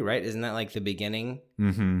Witcher 3, right? Isn't that like the beginning?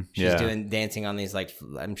 She's doing dancing on these like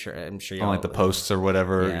I'm sure on like the posts or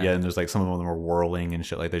whatever. Yeah, and there's like some of them are whirling and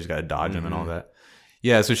shit like that. You just got to dodge them and all that.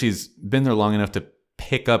 Yeah, so she's been there long enough to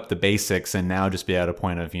pick up the basics and now just be at a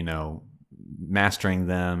point of, you know, mastering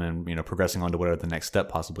them and, you know, progressing on to whatever the next step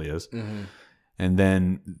possibly is. And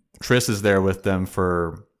then Triss is there with them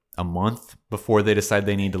for a month before they decide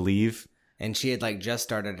they need to leave. And she had like just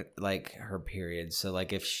started like her period. So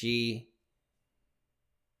like if she,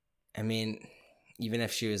 I mean, even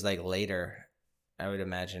if she was like later, I would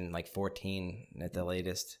imagine like 14 at the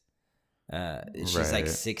latest. She's like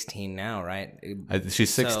 16 now, right?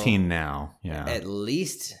 She's 16 now. Yeah. At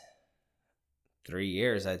least 3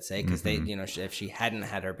 years, I'd say, because they, you know, if she hadn't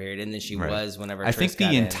had her period, and then she was whenever I think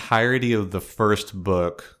the entirety of the first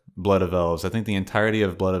book, Blood of Elves, I think the entirety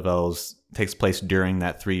of Blood of Elves takes place during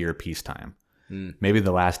that 3-year peacetime. Maybe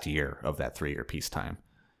the last year of that 3-year peacetime.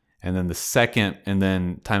 And then the second, and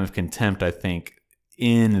then Time of Contempt, I think,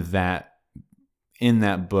 in that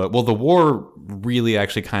book, well, the war really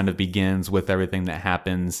actually kind of begins with everything that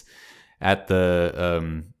happens at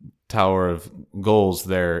the Tower of Goals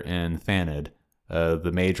there in Thanedd.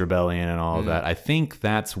 The Mage Rebellion and all of that. I think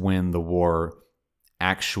that's when the war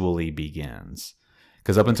actually begins.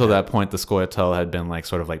 Because up until that point, the Scoia'tael had been like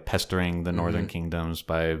sort of like pestering the northern kingdoms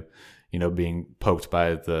by, you know, being poked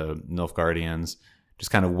by the Nilfgaardians,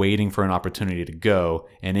 just kind of waiting for an opportunity to go.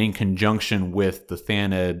 And in conjunction with the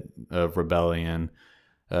Thanedd rebellion,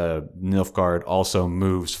 Nilfgaard also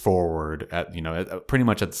moves forward at, you know, pretty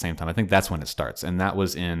much at the same time. I think that's when it starts, and that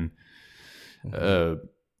was in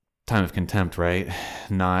Time of Contempt, right?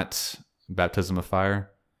 Not Baptism of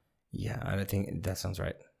Fire. Yeah, I think that sounds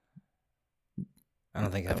right. I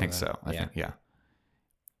think so. I think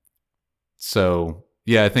So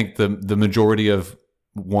yeah, I think the majority of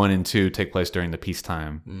 1 and 2 take place during the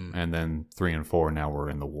peacetime, and then 3 and 4 now we're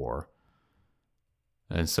in the war.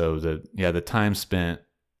 And so the time spent,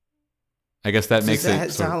 I guess that makes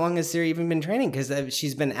it. So how long has Ciri even been training? Because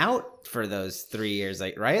she's been out for those 3 years,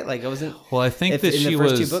 like, right? Like, it wasn't. Well, I think that she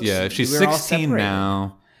was. If she's 16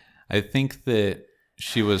 now, I think that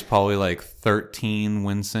she was probably like 13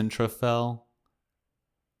 when Cintra fell,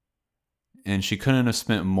 and she couldn't have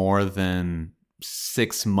spent more than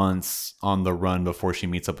 6 months on the run before she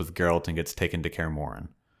meets up with Geralt and gets taken to Kaer Morhen.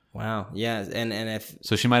 Wow. Yeah, and if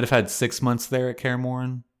so, she might have had 6 months there at Kaer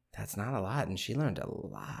Morhen. that's not a lot, and she learned a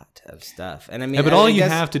lot of stuff. And I mean, yeah, but all you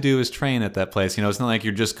have to do is train at that place. It's not like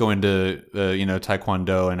you're just going to,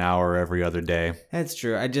 Taekwondo an hour every other day. That's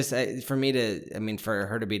true. For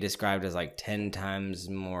her to be described as like 10 times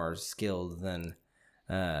more skilled than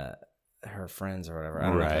her friends or whatever. I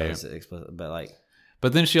don't know if that was explicit, but like.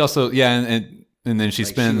 But then she also, and then she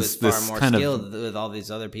spends she was far more skilled with all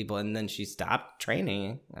these other people, and then she stopped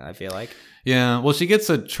training. I feel like. Yeah, well, she gets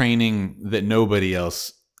a training that nobody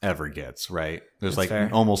else ever gets. Right? There's That's fair.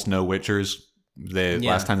 Almost no Witchers.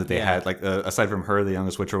 Last time that they had, aside from her, the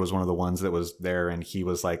youngest Witcher was one of the ones that was there, and he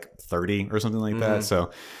was like 30 or something like that.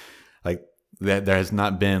 So, like. That there has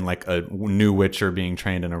not been like a new Witcher being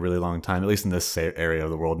trained in a really long time, at least in this area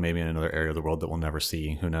of the world, maybe in another area of the world that we'll never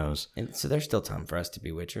see. Who knows? And so there's still time for us to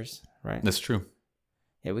be Witchers, right? That's true.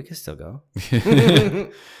 Yeah, we could still go.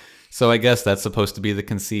 So I guess that's supposed to be the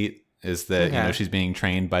conceit, is that, she's being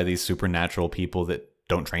trained by these supernatural people that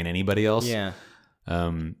don't train anybody else. Yeah.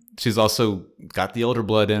 She's also got the Elder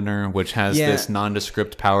Blood in her, which has this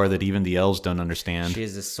nondescript power that even the elves don't understand. She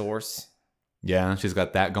is a source. Yeah, she's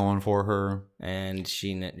got that going for her, and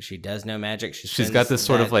she does know magic. She's got this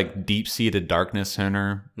sort of like deep-seated darkness in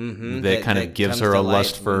her that kind of gives her a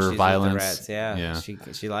lust for violence. Yeah,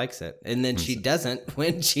 she likes it, and then she doesn't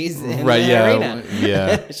when she's in the arena.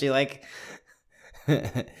 Yeah, she like.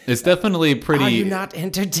 It's definitely pretty. Are you not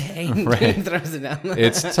entertained? Right. Throws it down.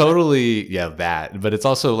 It's totally that, but it's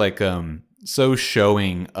also like so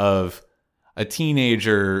showing of a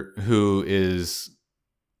teenager who is.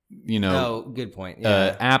 Good point.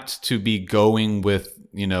 Yeah. Apt to be going with,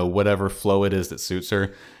 whatever flow it is that suits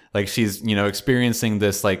her. Like she's, experiencing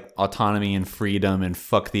this like autonomy and freedom and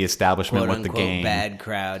fuck the establishment Quote, with unquote, the gang. Bad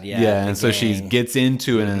crowd. Yeah. Yeah. And so she gets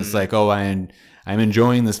into it and it's like, oh, I'm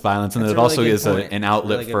enjoying this violence. And it also is an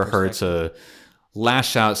outlet for her to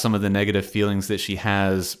lash out some of the negative feelings that she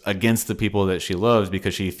has against the people that she loves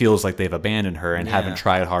because she feels like they've abandoned her and haven't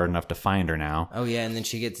tried hard enough to find her now. Oh yeah, and then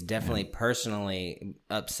she gets definitely personally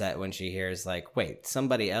upset when she hears like, wait,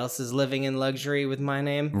 somebody else is living in luxury with my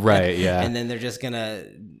name? Right, yeah. And then they're just gonna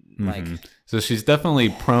like So she's definitely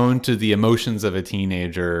prone to the emotions of a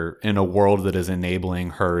teenager in a world that is enabling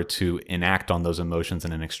her to enact on those emotions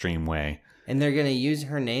in an extreme way. And they're gonna use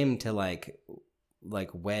her name to like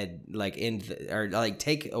wed or like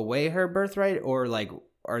take away her birthright, or like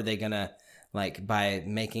are they gonna like by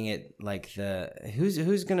making it like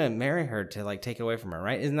who's gonna marry her to like take away from her,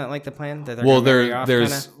 right? Isn't that like the plan that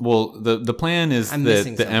the plan is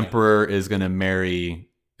that the emperor is gonna marry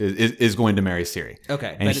is going to marry Ciri.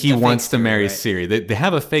 Okay. And he wants to marry Ciri. They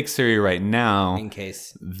have a fake Ciri right now in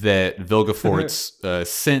case that Vilgefortz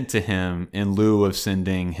sent to him in lieu of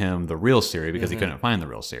sending him the real Ciri because he couldn't find the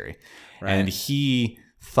real Ciri. Right. And he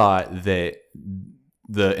thought that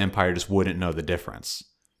the Empire just wouldn't know the difference.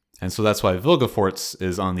 And so that's why Vilgefortz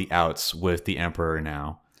is on the outs with the Emperor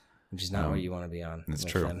now. Which is not what you want to be on. That's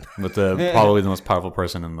true. With probably the most powerful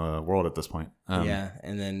person in the world at this point.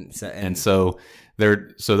 So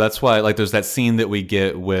that's why like there's that scene that we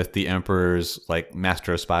get with the Emperor's like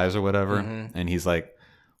master of spies or whatever. And he's like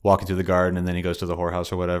walking through the garden and then he goes to the whorehouse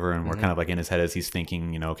or whatever. And we're kind of like in his head as he's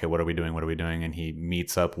thinking, okay, what are we doing? What are we doing? And he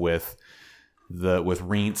meets up with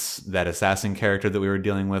Reince, that assassin character that we were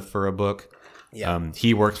dealing with for a book. Yeah.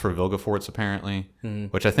 He works for Vilgefortz apparently,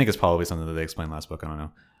 which I think is probably something that they explained last book. I don't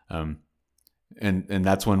know. And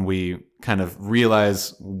that's when we kind of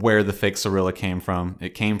realize where the fake Cirilla came from.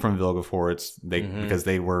 It came from Vilgefortz. Because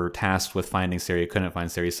they were tasked with finding Ciri, couldn't find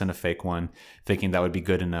Ciri, sent a fake one, thinking that would be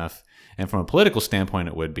good enough. And from a political standpoint,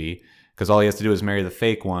 it would be, because all he has to do is marry the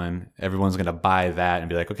fake one. Everyone's going to buy that and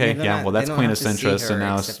be like, okay, well, that's Queen of Cintra. So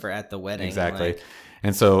now, except for at the wedding, exactly.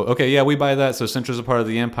 And so, okay, yeah, we buy that. So Cintra's a part of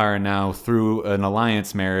the Empire now through an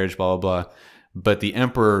alliance marriage, blah blah blah. But the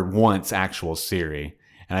Emperor wants actual Ciri.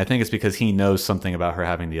 And I think it's because he knows something about her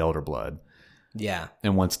having the Elder Blood. Yeah.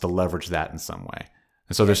 And wants to leverage that in some way.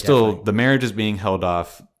 And so there's still, the marriage is being held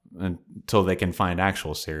off until they can find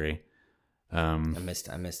actual Ciri. I missed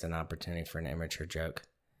an opportunity for an immature joke.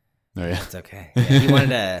 Oh, yeah. It's okay. Yeah, he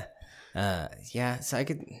wanted to, so I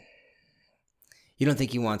could, you don't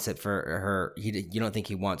think he wants it for her, you don't think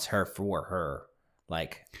he wants her for her?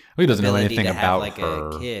 Like, he doesn't know anything about like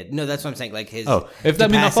her. A kid. No, that's what I'm saying. Like his. Oh, if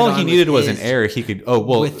all he needed was an heir, he could. Oh,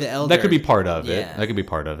 well, that could be part of it. That could be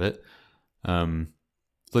part of it.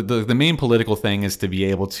 The main political thing is to be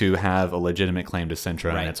able to have a legitimate claim to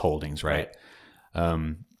Cintra and its holdings, right?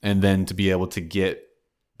 And then to be able to get,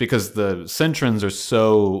 because the Cintrans are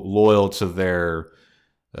so loyal to their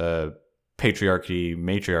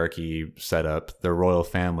matriarchy setup, the royal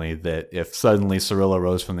family, that if suddenly Cirilla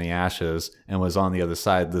rose from the ashes and was on the other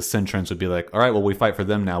side, the Cintrans would be like, all right, well, we fight for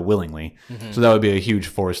them now willingly. Mm-hmm. So that would be a huge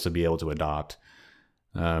force to be able to adopt.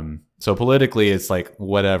 So politically, it's like,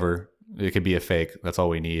 whatever. It could be a fake. That's all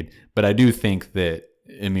we need. But I do think that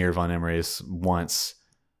Emhyr von Emreis wants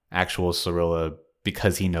actual Cirilla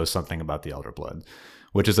because he knows something about the Elder Blood,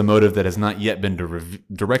 which is a motive that has not yet been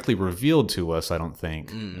directly revealed to us, I don't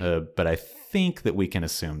think. But I think that we can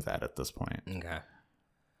assume that at this point. Okay.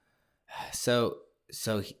 So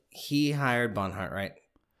he hired Bonhart, right?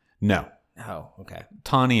 No. Oh, okay.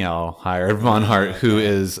 Taniel hired Bonhart, who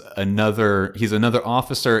is another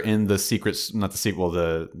officer in the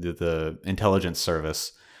the intelligence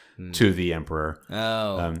service to the Emperor.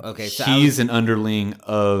 Oh, okay. So he's an underling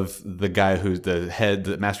of the guy who's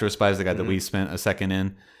the Master of Spies, the guy that we spent a second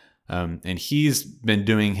in. And he's been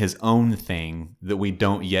doing his own thing that we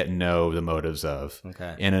don't yet know the motives of.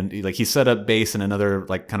 Okay. And he set up base in another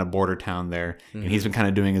kind of border town there, and he's been kind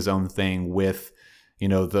of doing his own thing with,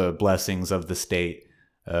 the blessings of the state.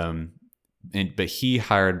 But he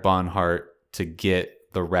hired Bonhart to get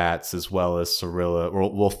the rats as well as Cirilla,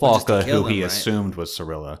 or Falka, who he assumed was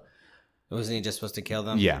Cirilla. Wasn't he just supposed to kill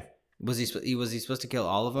them? Yeah. Was he supposed to kill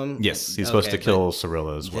all of them? Yes, he's supposed to kill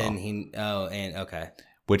Cirilla as well. Okay.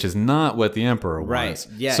 Which is not what the Emperor wants.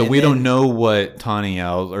 Right. Yeah. So we don't know what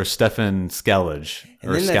Taniel or Stefan Skellige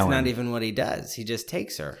or then that's not even what he does. He just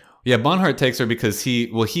takes her. Yeah, Bonhart takes her because we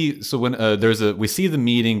see the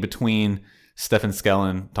meeting between Stefan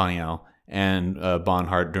Skellen, Taniel, and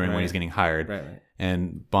Bonhart when he's getting hired. Right.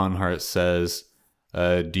 And Bonhart says,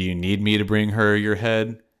 do you need me to bring her your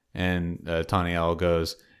head? And Taniel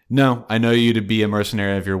goes, no, I know you to be a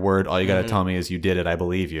mercenary of your word. All you got to tell me is you did it. I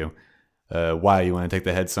believe you. Why, you want to take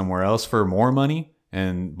the head somewhere else for more money?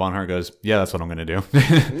 And Bonhart goes, yeah, that's what I'm going to do.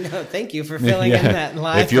 No, thank you for filling in that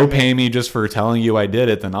line. If you'll pay me just for telling you I did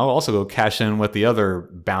it, then I'll also go cash in with the other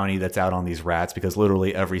bounty that's out on these rats, because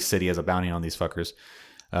literally every city has a bounty on these fuckers.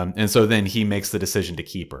 And so then he makes the decision to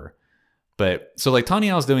keep her. But so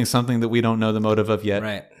Taniel's doing something that we don't know the motive of yet.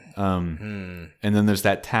 Right. And then there's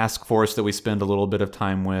that task force that we spend a little bit of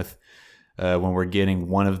time with. When we're getting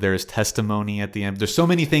one of theirs testimony at the end. There's so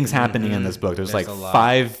many things happening in this book. There's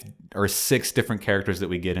 5 or 6 different characters that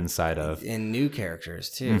we get inside of. And new characters,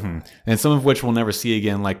 too. And some of which we'll never see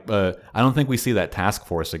again. I don't think we see that task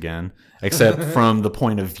force again, except from the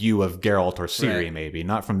point of view of Geralt or Ciri, maybe.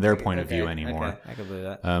 Not from their point of view anymore. Okay. I can believe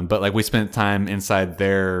that. But we spent time inside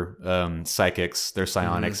their psychics, their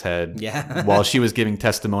psionics head, while she was giving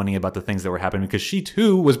testimony about the things that were happening, because she,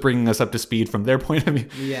 too, was bringing us up to speed from their point of view.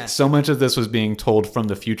 Yeah. So much of this was being told from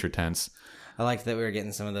the future tense. I like that we were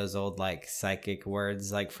getting some of those old psychic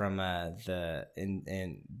words from the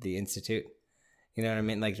Institute. You know what I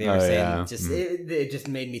mean? They were saying it just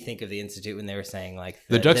made me think of the Institute when they were saying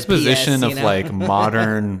the juxtaposition the PS, of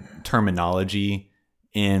modern terminology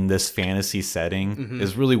in this fantasy setting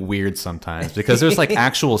is really weird sometimes, because there's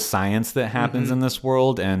actual science that happens in this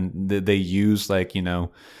world, and they use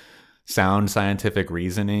sound scientific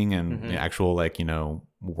reasoning and actual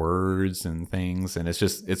words and things, and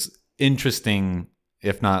it's interesting,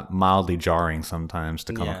 if not mildly jarring sometimes,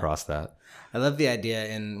 to come across that. I love the idea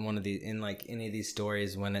in any of these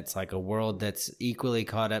stories when it's a world that's equally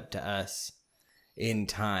caught up to us in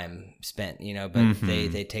time spent, but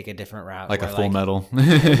they take a different route, a Full Metal.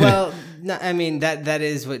 Well, no, I mean that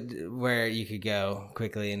is where you could go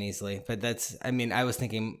quickly and easily, but I was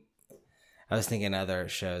thinking other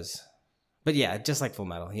shows. But yeah, just like Full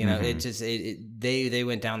Metal, it just they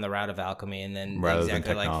went down the route of alchemy, and then rather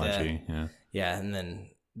exactly than technology, and then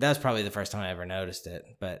that was probably the first time I ever noticed it.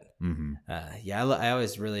 But I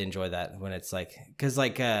always really enjoy that when it's because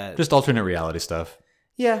just alternate reality stuff.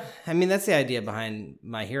 Yeah, I mean that's the idea behind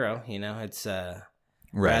My Hero. It's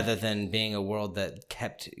rather than being a world that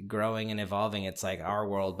kept growing and evolving, it's our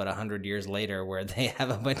world, but 100 years later, where they have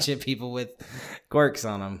a bunch of people with quirks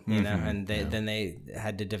on them, and then they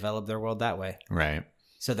had to develop their world that way. Right.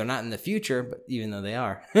 So they're not in the future, but even though they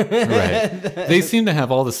are. Right. They seem to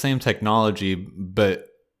have all the same technology, but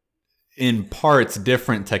in parts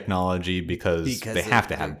different technology because they have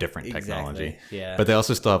to have different technology. Exactly. Yeah. But they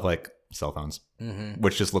also still have cell phones,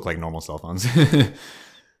 which just look like normal cell phones.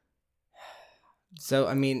 So,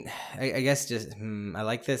 I mean, I guess just, I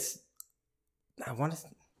like this. I don't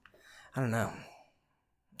know.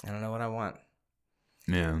 I don't know what I want.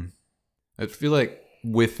 Yeah. I feel like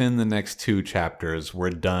within the next 2 chapters,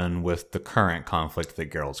 we're done with the current conflict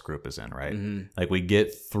that Geralt's group is in, right? We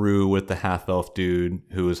get through with the half-elf dude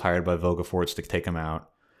who was hired by Vilgefortz to take him out.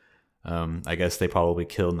 I guess they probably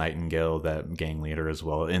killed Nightingale, that gang leader, as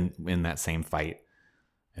well in that same fight.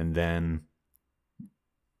 And then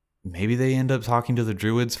maybe they end up talking to the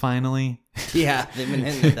druids finally. Yeah, they've been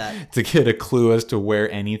into that. To get a clue as to where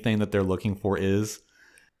anything that they're looking for is.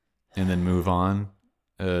 And then move on.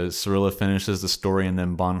 Cirilla finishes the story, and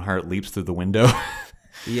then Bonhart leaps through the window.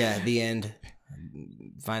 Yeah, the end.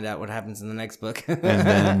 Find out what happens in the next book. And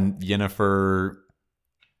then Yennefer...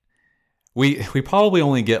 We probably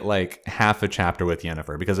only get like half a chapter with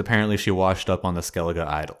Yennefer, because apparently she washed up on the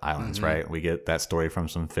Skellige Islands, mm-hmm. right? We get that story from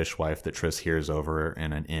some fishwife that Triss hears over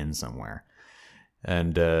in an inn somewhere.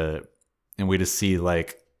 And we just see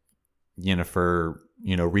like Yennefer,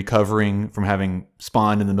 recovering from having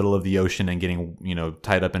spawned in the middle of the ocean and getting,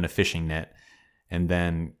 tied up in a fishing net, and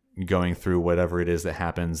then going through whatever it is that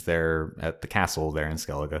happens there at the castle there in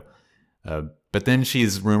Skellige. But then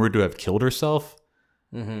she's rumored to have killed herself.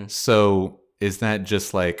 Mm-hmm. So is that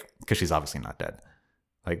just like, because she's obviously not dead,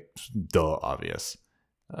 like duh, obvious.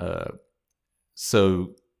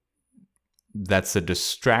 So that's a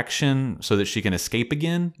distraction so that she can escape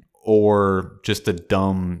again, or just a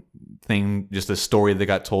dumb thing, just a story that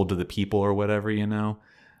got told to the people or whatever,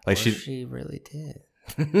 like she really did.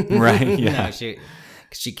 Right? Yeah. No,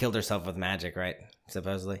 she killed herself with magic, right?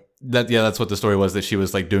 Supposedly. That's what the story was, that she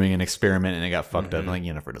was like doing an experiment and it got fucked up. Like,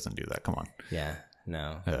 Yennefer doesn't do that. Come on. Yeah.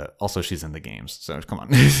 No. Also, she's in the games, so come on.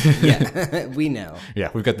 Yeah, we know.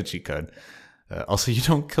 Yeah, we've got the cheat code. Also, you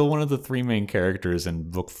don't kill one of the 3 main characters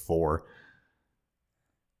in book 4.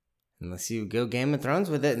 Unless you go Game of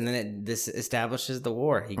Thrones with it, and then this establishes the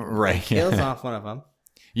war. He kills off one of them.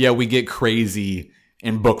 Yeah, we get crazy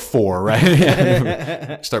in book 4,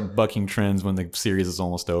 right? Start bucking trends when the series is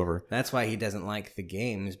almost over. That's why he doesn't like the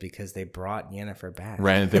games, because they brought Yennefer back.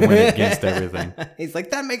 Right, they went against everything. He's like,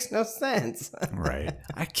 that makes no sense. Right.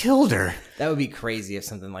 I killed her. That would be crazy if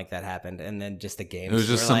something like that happened, and then just the games. It was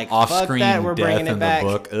just some like, off-screen death in the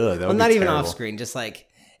book. Ugh, that would be not even terrible. off-screen, just like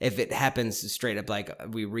if it happens straight up, like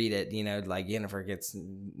we read it, like Yennefer gets,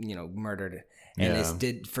 murdered. And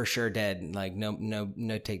it's for sure dead. Like no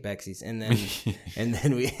take backsies. And then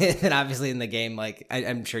obviously in the game, like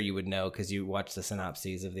I'm sure you would know because you watched the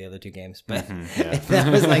synopses of the other 2 games. But that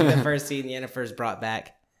was like the first scene Yennefer's brought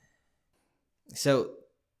back. So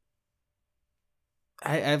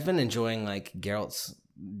I've been enjoying like Geralt's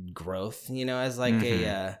growth, as like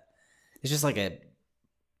it's just like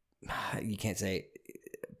you can't say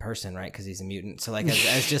person, right? Because he's a mutant. So like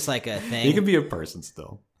as just like a thing. He can be a person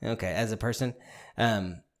still. Okay, as a person,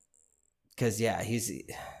 because I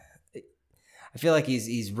feel like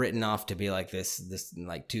he's written off to be like this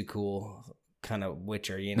like too cool kind of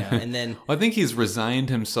Witcher, and then well, I think he's resigned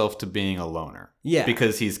himself to being a loner. Yeah,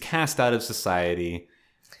 because he's cast out of society.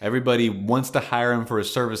 Everybody wants to hire him for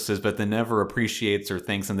his services, but then never appreciates or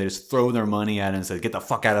thinks, and they just throw their money at him and say, "Get the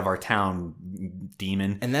fuck out of our town,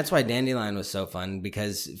 demon." And that's why Dandelion was so fun,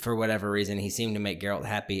 because for whatever reason, he seemed to make Geralt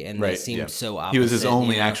happy, and they seemed so opposite. He was his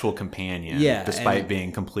only actual companion, despite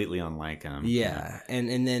being completely unlike him. Yeah,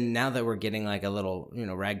 and then now that we're getting like a little,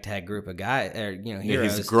 ragtag group of guys, or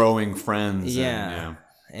heroes, he's growing friends.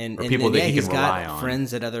 And people that he can rely got on.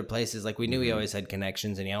 Friends at other places. Like we knew he always had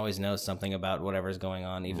connections, and he always knows something about whatever's going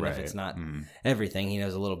on, even if it's not everything. He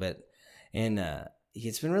knows a little bit, and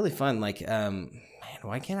it's been really fun. Like, man,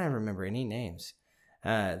 why can't I remember any names?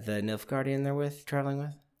 The Nilfgaardian they're traveling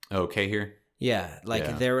with. Okay, here. Yeah,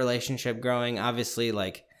 their relationship growing. Obviously,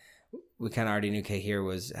 like we kind of already knew Cahir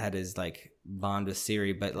had his like bond with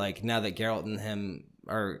Ciri, but like now that Geralt and him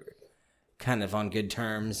are kind of on good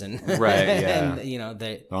terms, and right, yeah, and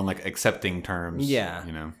they're on like accepting terms,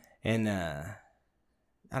 and I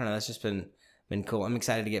don't know, that's just been cool. I'm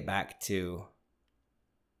excited to get back to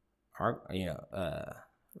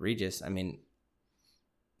Regis. I mean,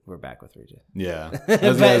 we're back with Regis. Yeah,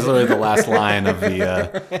 that's literally the last line of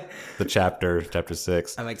the chapter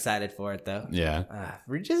 6. I'm excited for it though. Yeah,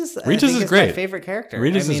 Regis is great. My favorite character.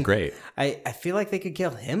 Regis is great. I feel like they could kill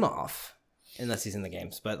him off unless he's in the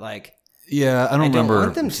games, but like. Yeah, I don't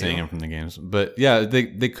remember seeing him from the games, but yeah,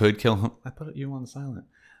 they could kill him. I put you on silent.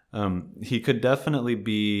 He could definitely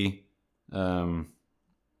be.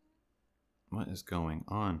 What is going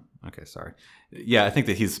on? Okay, sorry. Yeah, I think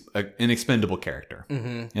that he's an expendable character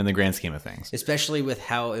in the grand scheme of things. Especially with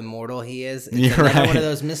how immortal he is. It's You're right. One of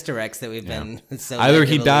those misdirects that we've been so either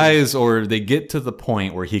he dies or they get to the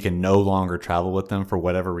point where he can no longer travel with them for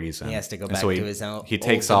whatever reason. He has to go back to his own. He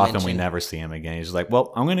takes off and we never see him again. He's just like,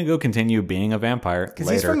 well, I'm going to go continue being a vampire later. Because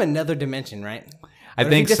he's from another dimension, right? I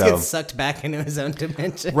think so. He just gets sucked back into his own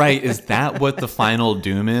dimension. Right. Is that what the final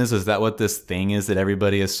doom is? Is that what this thing is that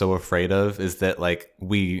everybody is so afraid of? Is that like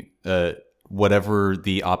we whatever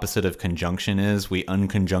the opposite of conjunction is, we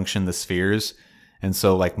unconjunction the spheres. And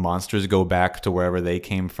so, like, monsters go back to wherever they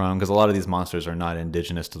came from, because a lot of these monsters are not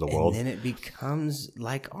indigenous to the world. And then it becomes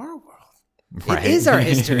like our world. Right? It is our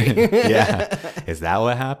history. Yeah. Is that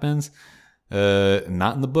what happens?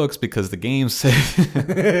 Not in the books, because the games say...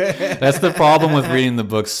 That's the problem with reading the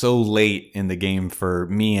books so late in the game for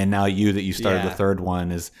me, and now you that you started the third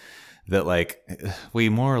one, is that, like, we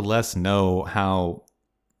more or less know how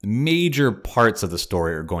major parts of the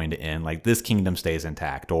story are going to end. Like, this kingdom stays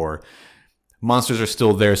intact, or... monsters are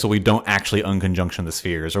still there, so we don't actually unconjunction the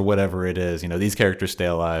spheres, or whatever it is. You know, these characters stay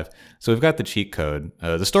alive. So we've got the cheat code.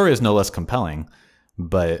 The story is no less compelling,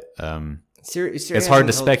 but Ciri it's hard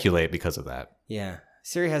to speculate because of that. Yeah.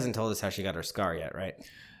 Ciri hasn't told us how she got her scar yet, right?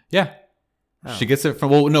 Yeah. Oh. She gets it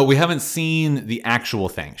from... well, no, we haven't seen the actual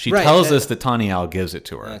thing. She tells us that Taniel gives it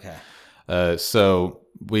to her. Okay. So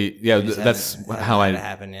we... yeah, that's how I... It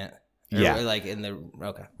happened yet. Or like in the...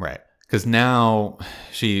 okay. Right. Because now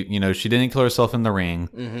she didn't kill herself in the ring.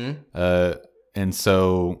 Mm-hmm. And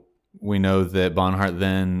so we know that Bonhart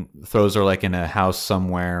then throws her like in a house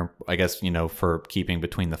somewhere, I guess, you know, for keeping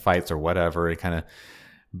between the fights or whatever. It kind of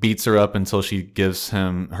beats her up until she gives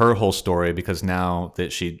him her whole story, because now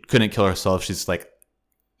that she couldn't kill herself, she's like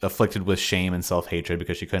afflicted with shame and self-hatred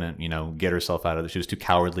because she couldn't, you know, get herself out of it. She was too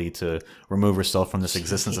cowardly to remove herself from this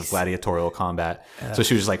existence of gladiatorial combat. So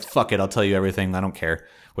she was just like, fuck it, I'll tell you everything. I don't care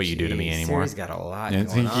what you do to me anymore. Ciri's got a lot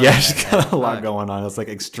going on. Yeah, she's got a lot going on. It's like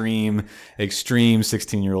extreme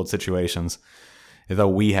 16-year-old situations. I thought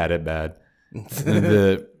we had it bad.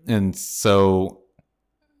 And so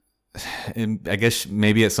I guess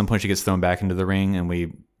maybe at some point she gets thrown back into the ring, and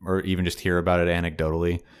we, or even just hear about it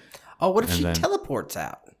anecdotally. Oh, what if she teleports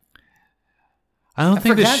out? I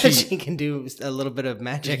think that she can do a little bit of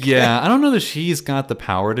magic. Yeah, I don't know that she's got the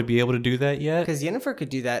power to be able to do that yet. Because Yennefer could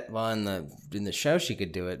do that. Well, in the show, she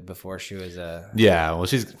could do it before she was yeah, well,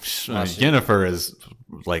 Yennefer is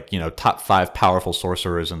like, you know, top 5 powerful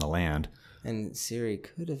sorcerers in the land. And Ciri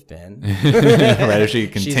could have been. Right, if she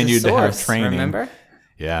continued to have training. Remember?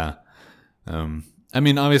 Yeah. I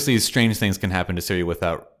mean, obviously, strange things can happen to Ciri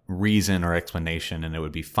without reason or explanation, and it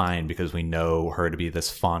would be fine because we know her to be this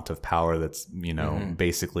font of power that's, you know,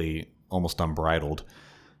 basically almost unbridled.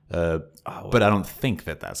 But I don't think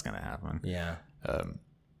that that's going to happen. Yeah.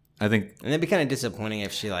 I think, and it'd be kind of disappointing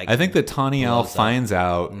if she like. I think that Taniel finds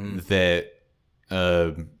out that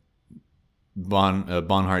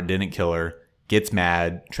Bonhart didn't kill her, gets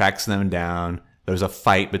mad, tracks them down. There's a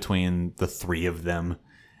fight between the 3 of them.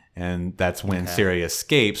 And that's when Ciri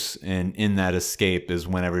escapes, and in that escape is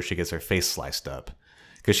whenever she gets her face sliced up.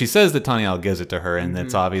 Because she says that Taniel gives it to her, and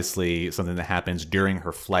that's obviously something that happens during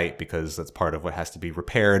her flight, because that's part of what has to be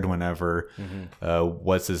repaired whenever,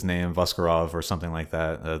 what's his name, Voskarov or something like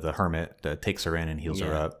that, the hermit, takes her in and heals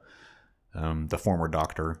her up, the former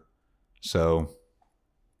doctor. So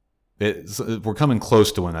we're coming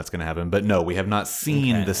close to when that's going to happen. But no, we have not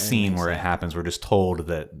seen the scene where it happens. We're just told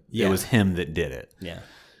that it was him that did it. Yeah.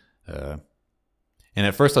 And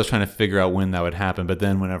at first I was trying to figure out when that would happen, but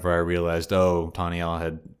then whenever I realized, Taniel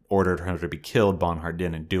had ordered her to be killed, Bonhart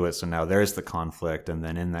didn't do it, so now there's the conflict, and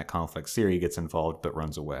then in that conflict, Ciri gets involved but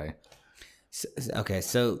runs away. So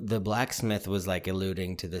the blacksmith was like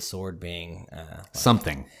alluding to the sword being...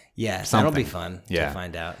 something. Yeah, that'll be fun to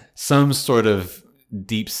find out. Some sort of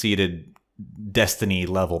deep-seated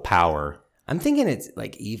destiny-level power. I'm thinking it's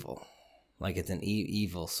like evil. Like it's an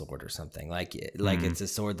evil sword or something. Like it's a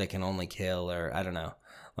sword that can only kill, or I don't know.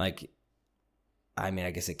 Like, I mean, I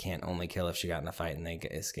guess it can't only kill if she got in a fight and they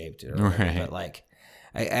escaped. Or whatever, right. But like,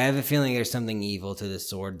 I have a feeling there's something evil to the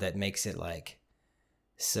sword that makes it like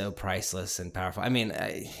so priceless and powerful. I mean,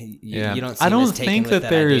 you don't. See I don't think that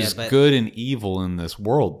there's good and evil in this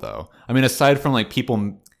world, though. I mean, aside from like people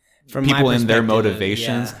in their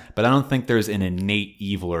motivations, but I don't think there's an innate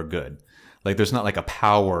evil or good. Like, there's not like a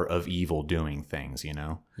power of evil doing things, you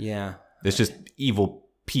know? Yeah. It's just evil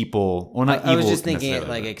people. Well, not evil. I was just thinking it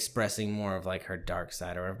like expressing more of like her dark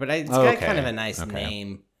side or whatever. But it's got kind of a nice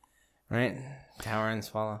name, right? Tower and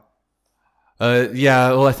Swallow. Yeah.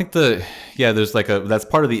 Well, I think there's like that's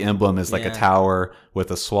part of the emblem is like a tower with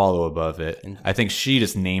a swallow above it. I think she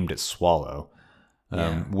just named it Swallow,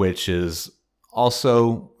 which is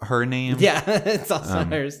also her name. Yeah, it's also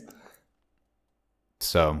hers.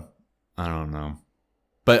 So... I don't know.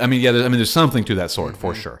 But I mean, there's something to that sword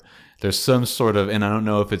for sure. There's some sort of, and I don't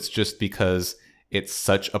know if it's just because it's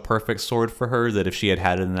such a perfect sword for her that if she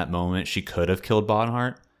had it in that moment, she could have killed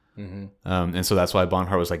Bonhart. And so that's why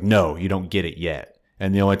Bonhart was like, no, you don't get it yet.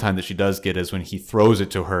 And the only time that she does get it is when he throws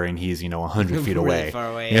it to her and he's, 100 feet away. Really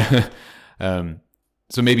far away. Yeah.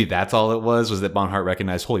 So maybe that's all it was that Bonhart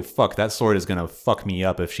recognized, holy fuck, that sword is going to fuck me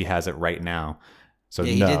up if she has it right now. So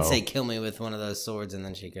yeah, he did say, kill me with one of those swords, and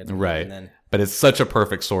then she could. Right. And then, but it's such a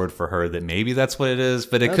perfect sword for her that maybe that's what it is,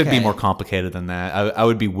 but it could be more complicated than that. I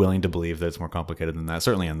would be willing to believe that it's more complicated than that,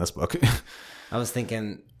 certainly in this book. I was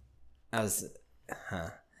thinking,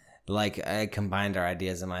 like I combined our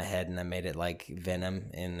ideas in my head and I made it like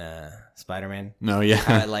Venom in Spider-Man. No, yeah.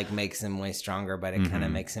 How it like makes him way stronger, but it kind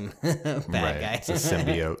of makes him a bad guy. It's a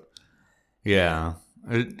symbiote. Yeah.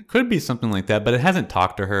 It could be something like that, but it hasn't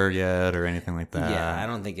talked to her yet or anything like that. Yeah, I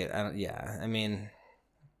don't think it. I mean,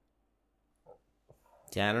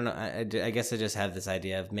 yeah, I don't know. I guess I just have this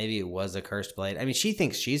idea of maybe it was a cursed blade. I mean, she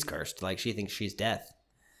thinks she's cursed. Like she thinks she's death,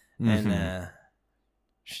 and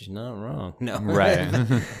she's not wrong. No,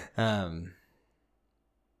 right.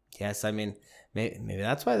 Yes, I mean, maybe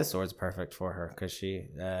that's why the sword's perfect for her because she.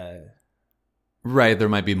 Right, there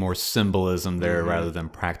might be more symbolism there rather than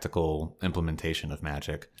practical implementation of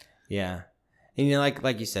magic. Yeah, and you know,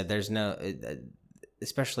 like you said, there's no,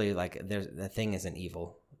 especially like the thing isn't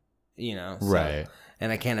evil, you know. So, right.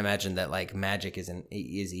 And I can't imagine that like magic is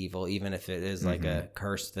evil, even if it is like a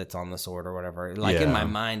curse that's on the sword or whatever. Like in my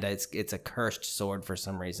mind, it's a cursed sword for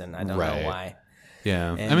some reason. I don't know why.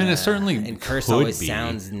 Yeah, and, I mean, it certainly and curse could always be.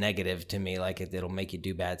 Sounds negative to me, like it'll make you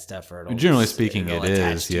do bad stuff, or generally speaking, it'll it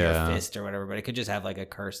attach is, to yeah, your fist or whatever. But it could just have like a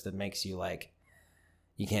curse that makes you like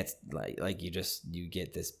you can't like you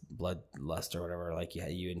get this bloodlust or whatever. Like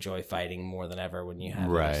you enjoy fighting more than ever when you have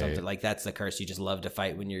it or something like that's the curse. You just love to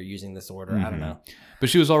fight when you're using the sword, or I don't know. But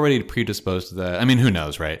she was already predisposed to that. I mean, who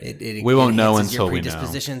knows, right? We won't know until we know.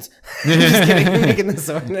 Predispositions. Just kidding, making the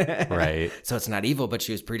sword. Right. So it's not evil, but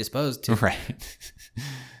she was predisposed to. Right.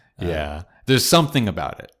 Yeah, there's something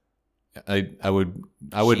about it. I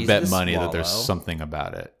would bet money that there's something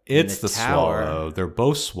about it. It's the swallow. They're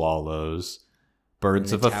both swallows,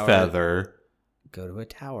 birds of a feather. Go to a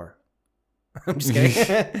tower. I'm just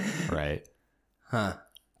kidding. Right. Huh.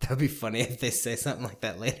 That'd be funny if they say something like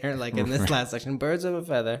that later, like in this last section. Birds of a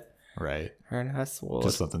feather. Right. Her and her sword.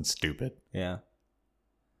 Just something stupid. Yeah.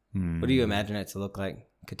 What do you imagine it to look like,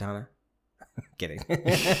 Katana? Kidding.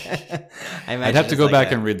 I'd have to go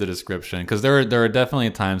back and read the description because there are definitely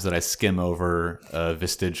times that I skim over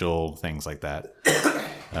vestigial things like that,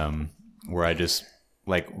 where I just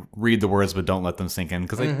like read the words but don't let them sink in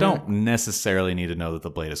because I don't necessarily need to know that the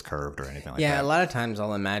blade is curved or anything like that. Yeah, a lot of times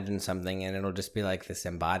I'll imagine something and it'll just be like this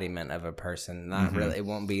embodiment of a person. Not really. It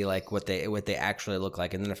won't be like what they actually look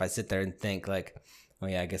like. And then if I sit there and think like, well,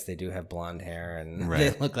 yeah, I guess they do have blonde hair and they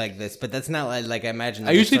look like this, but that's not like I imagine.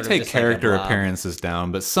 I usually take character appearances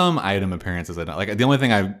down, but some item appearances I don't like. The only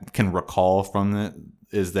thing I can recall from it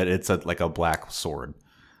is that it's like a black sword,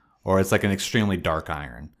 or it's like an extremely dark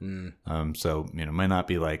iron. So it might not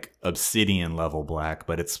be like obsidian level black,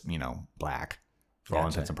 but it's black for all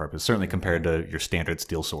intents and purposes. Certainly compared to your standard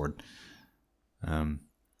steel sword.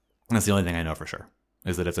 That's the only thing I know for sure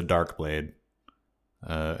is that it's a dark blade.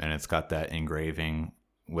 And it's got that engraving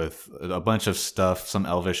with a bunch of stuff, some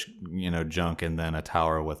elvish, junk, and then a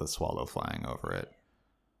tower with a swallow flying over it.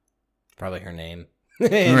 Probably her name.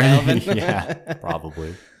 Yeah,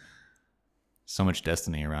 probably. So much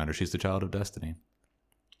destiny around her. She's the child of destiny.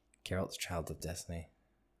 Geralt's child of destiny.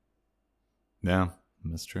 Yeah,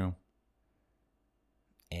 that's true.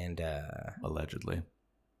 And allegedly.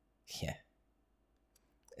 Yeah.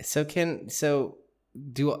 So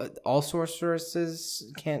do all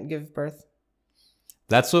sorceresses can't give birth?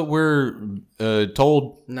 That's what we're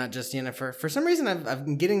told. Not just Yennefer. For some reason,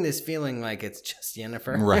 I'm getting this feeling like it's just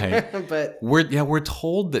Yennefer. Right. But we're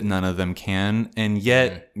told that none of them can, and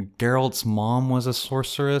yet Geralt's mom was a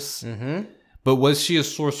sorceress. But was she a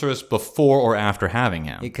sorceress before or after having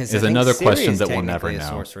him? Because is another question that we'll never know. A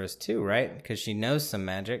sorceress too, right? Because she knows some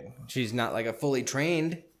magic. She's not like a fully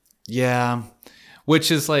trained. Yeah.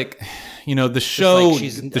 Which is like, the show.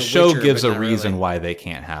 Like the show witcher, gives a reason really. why they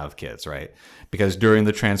can't have kids, right? Because during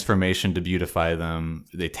the transformation to beautify them,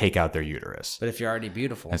 they take out their uterus. But if you're already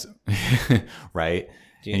beautiful, right,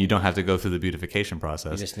 and you don't have to go through the beautification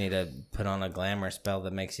process. You just need to put on a glamour spell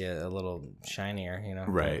that makes you a little shinier,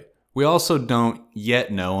 Right. We also don't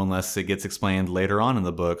yet know, unless it gets explained later on in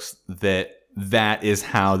the books, that is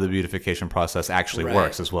how the beautification process actually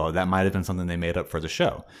works as well. That might have been something they made up for the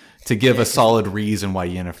show to give a solid reason why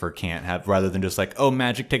Yennefer can't have, rather than just like, oh,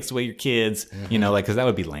 magic takes away your kids, because that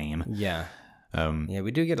would be lame. Yeah.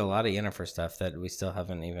 We do get a lot of Yennefer stuff that we still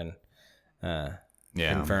haven't even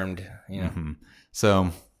confirmed,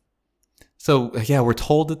 So we're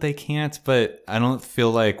told that they can't, but I don't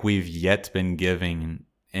feel like we've yet been giving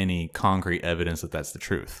any concrete evidence that that's the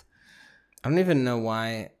truth. I don't even know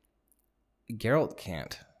why. Geralt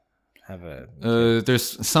can't have a...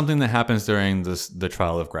 There's something that happens during the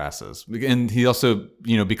trial of grasses, and he also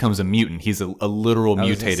becomes a mutant. He's a literal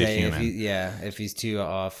mutated human. If he's too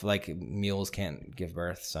off, like mules can't give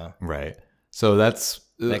birth, so right. So that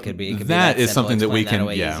could be that is something that we can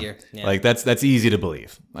yeah. Like that's easy to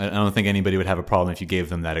believe. I don't think anybody would have a problem if you gave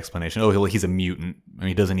them that explanation. Oh, he's a mutant. I mean,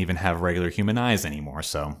 he doesn't even have regular human eyes anymore.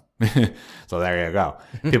 So so there you go.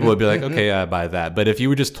 People would be like, okay, I buy that. But if you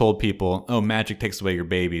were just told people, oh, magic takes away your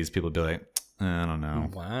babies, people would be like, I don't know.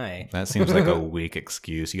 Why? That seems like a weak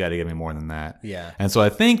excuse. You got to give me more than that. Yeah. And so I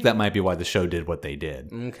think that might be why the show did what they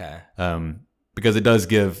did. Okay. Because it does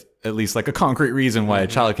give at least like a concrete reason why a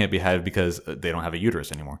child can't be had, because they don't have a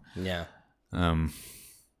uterus anymore. Yeah.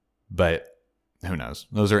 But who knows?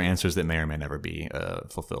 Those are answers that may or may never be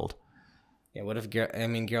fulfilled. Yeah. What if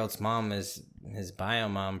Geralt's mom is his bio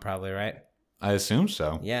mom? Probably, right? I assume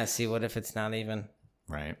so. Yeah. See, what if it's not even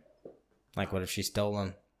right? Like, what if she stole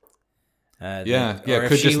him? Could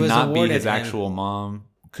just not be his actual mom.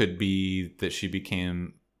 Could be that she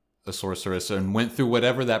became a sorceress and went through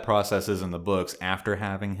whatever that process is in the books after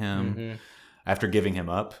having him, after giving him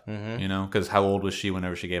up. Because how old was she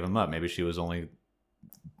whenever she gave him up? Maybe she was only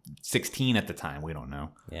 16 at the time. We don't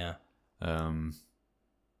know. Yeah.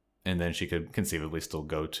 And then she could conceivably still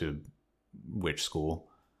go to witch school.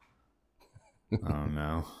 I don't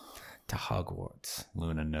know. To Hogwarts.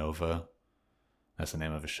 Luna Nova. That's the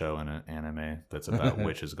name of a show in an anime that's about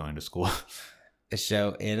witches going to school. A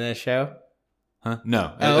show in a show? Huh?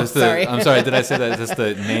 No. Oh, sorry. I'm sorry. Did I say that? That's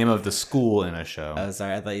the name of the school in a show. Oh,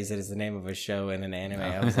 sorry. I thought you said it's the name of a show in an anime.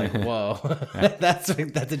 I was like, whoa. That's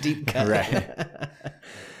a deep cut. Right.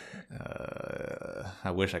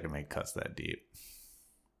 I wish I could make cuts that deep.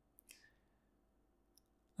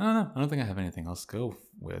 I don't know. I don't think I have anything else to go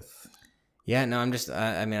with. Yeah, no, I'm just,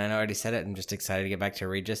 I know I already said it. I'm just excited to get back to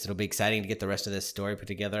Regis. It'll be exciting to get the rest of this story put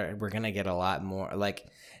together. We're going to get a lot more, like,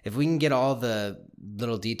 if we can get all the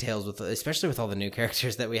little details especially with all the new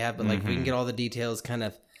characters that we have, but like, if we can get all the details kind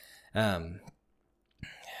of,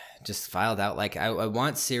 just filed out. Like, I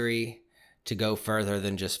want Ciri to go further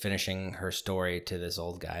than just finishing her story to this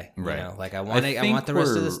old guy. Right. You know? Like, I want the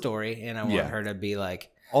rest of the story, and I want her to be like,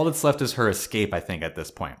 all that's left is her escape, I think, at this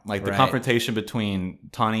point. Like, the confrontation between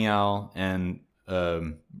Taniel and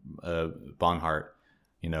Bonhart,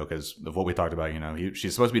 because of what we talked about,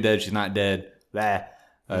 she's supposed to be dead, she's not dead.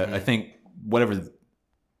 I think whatever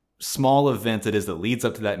small event it is that leads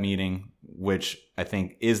up to that meeting, which I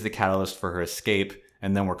think is the catalyst for her escape,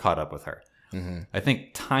 and then we're caught up with her. I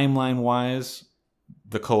think timeline-wise,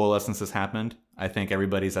 the coalescence has happened. I think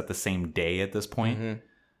everybody's at the same day at this point.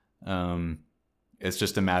 It's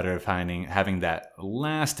just a matter of having that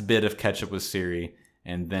last bit of catch up with Ciri,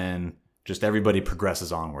 and then just everybody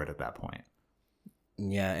progresses onward at that point.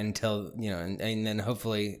 Yeah, until and then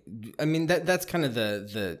hopefully, I mean that's kind of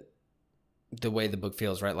the way the book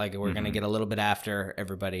feels, right? Like, we're gonna get a little bit after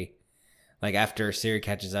everybody, like after Ciri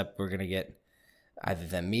catches up, we're gonna get either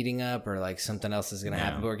them meeting up or like something else is gonna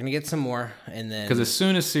happen. But we're gonna get some more, and then because as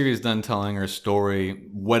soon as Ciri's done telling her story,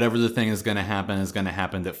 whatever the thing is gonna happen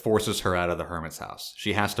that forces her out of the hermit's house.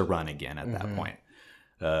 She has to run again at that point.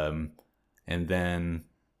 And then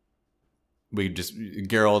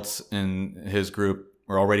Geralt and his group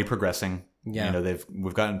are already progressing. Yeah,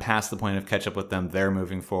 we've gotten past the point of catch up with them. They're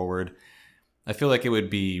moving forward. I feel like it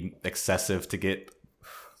would be excessive to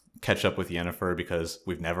catch up with Yennefer, because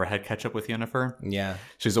we've never had catch up with Yennefer. Yeah.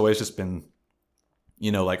 She's always just been,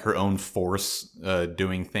 like her own force,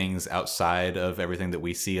 doing things outside of everything that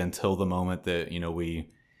we see until the moment that,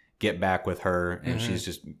 we get back with her, and she's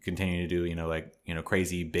just continuing to do,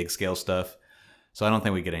 crazy big scale stuff. So I don't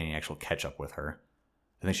think we get any actual catch up with her.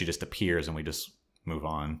 I think she just appears and we just move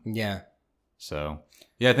on. Yeah. So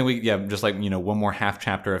yeah, I think just like, one more half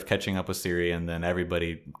chapter of catching up with Ciri, and then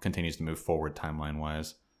everybody continues to move forward timeline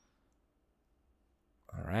wise.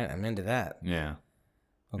 All right, I'm into that. Yeah.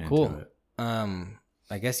 Well, cool.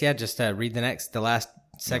 I guess just read the last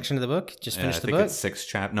section of the book. Just finish the book. I think it's 6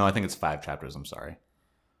 chapters. No, I think it's 5 chapters. I'm sorry.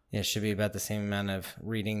 Yeah, it should be about the same amount of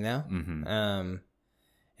reading now.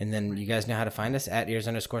 And then you guys know how to find us at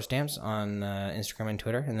ears_stamps on Instagram and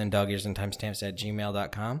Twitter, and then dogearsandtimestamps at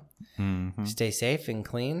gmail.com. Stay safe and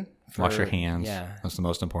clean. Wash your hands. Yeah, that's the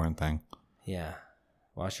most important thing. Yeah,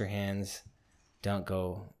 wash your hands. Don't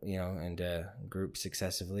go, into groups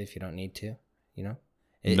excessively if you don't need to,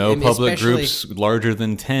 No public groups larger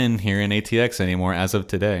than 10 here in ATX anymore as of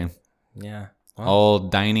today. Yeah. Well, all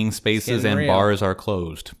dining spaces and bars are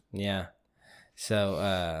closed. Yeah.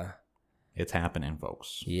 So, it's happening,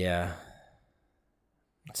 folks. Yeah.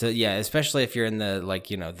 So yeah, especially if you're in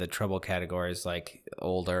the the trouble categories, like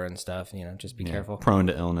older and stuff, just be careful. Prone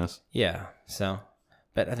to illness. Yeah. So,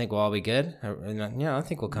 but I think we'll all be good. I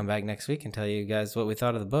think we'll come back next week and tell you guys what we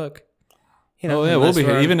thought of the book. We'll be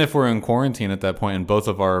here. Even if we're in quarantine at that point and both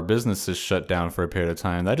of our businesses shut down for a period of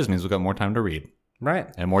time, that just means we've got more time to read. Right.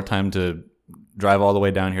 And more time to drive all the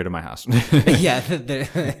way down here to my house. Yeah.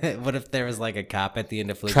 What if there was like a cop at the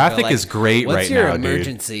end of Fluke? Traffic is great right now, What's your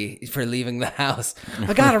emergency for leaving the house?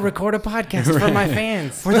 I got to record a podcast for my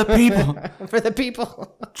fans. For the people. For the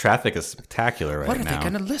people. Traffic is spectacular right now. What are they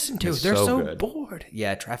going to listen to? They're so bored.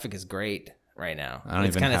 Yeah, traffic is great right now.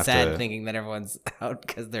 It's kind of sad thinking that everyone's out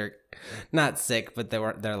because they're not sick, but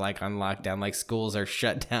they're like on lockdown. Like schools are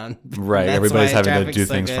shut down. Right. Everybody's having to do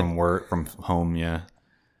things from home. Yeah.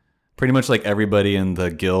 Pretty much like everybody in the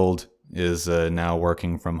guild is now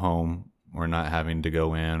working from home or not having to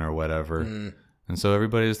go in or whatever. And so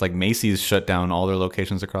everybody's like Macy's shut down all their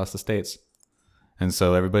locations across the states. And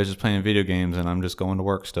so everybody's just playing video games and I'm just going to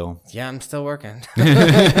work still. Yeah, I'm still working.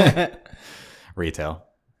 Retail.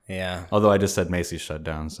 Yeah. Although I just said Macy's shut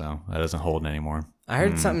down, so that doesn't hold anymore. I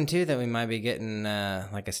heard something too that we might be getting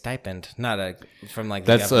like a stipend, from like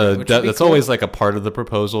the government. That's cool. Always like a part of the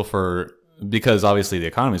proposal because obviously the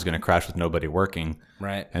economy is going to crash with nobody working.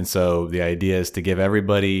 Right. And so the idea is to give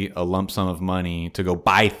everybody a lump sum of money to go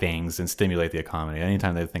buy things and stimulate the economy.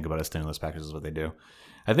 Anytime they think about a stimulus package is what they do.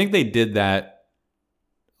 I think they did that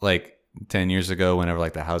like 10 years ago whenever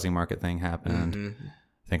like the housing market thing happened. Mm-hmm.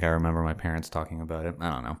 I think I remember my parents talking about it. I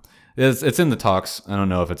don't know. It's in the talks. I don't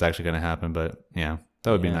know if it's actually going to happen, but yeah,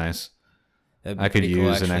 that would be nice. I could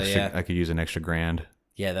use I could use an extra $1,000.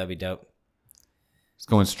 Yeah, that'd be dope. It's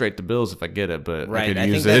going straight to bills if I get it, but right. I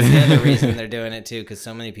think that's the other reason they're doing it too, because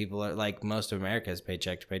so many people are like most of America is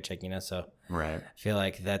paycheck to paycheck, So right. I feel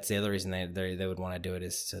like that's the other reason they would want to do it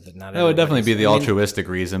is so that not. That would definitely be the altruistic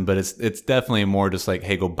reason, but it's definitely more just like,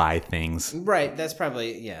 hey, go buy things. Right. That's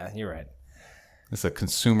probably you're right. It's a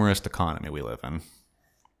consumerist economy we live in.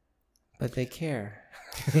 But they care.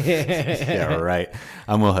 Yeah, right.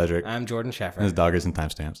 I'm Will Hedrick. I'm Jordan Schaffer. This is Doggers and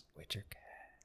Timestamps.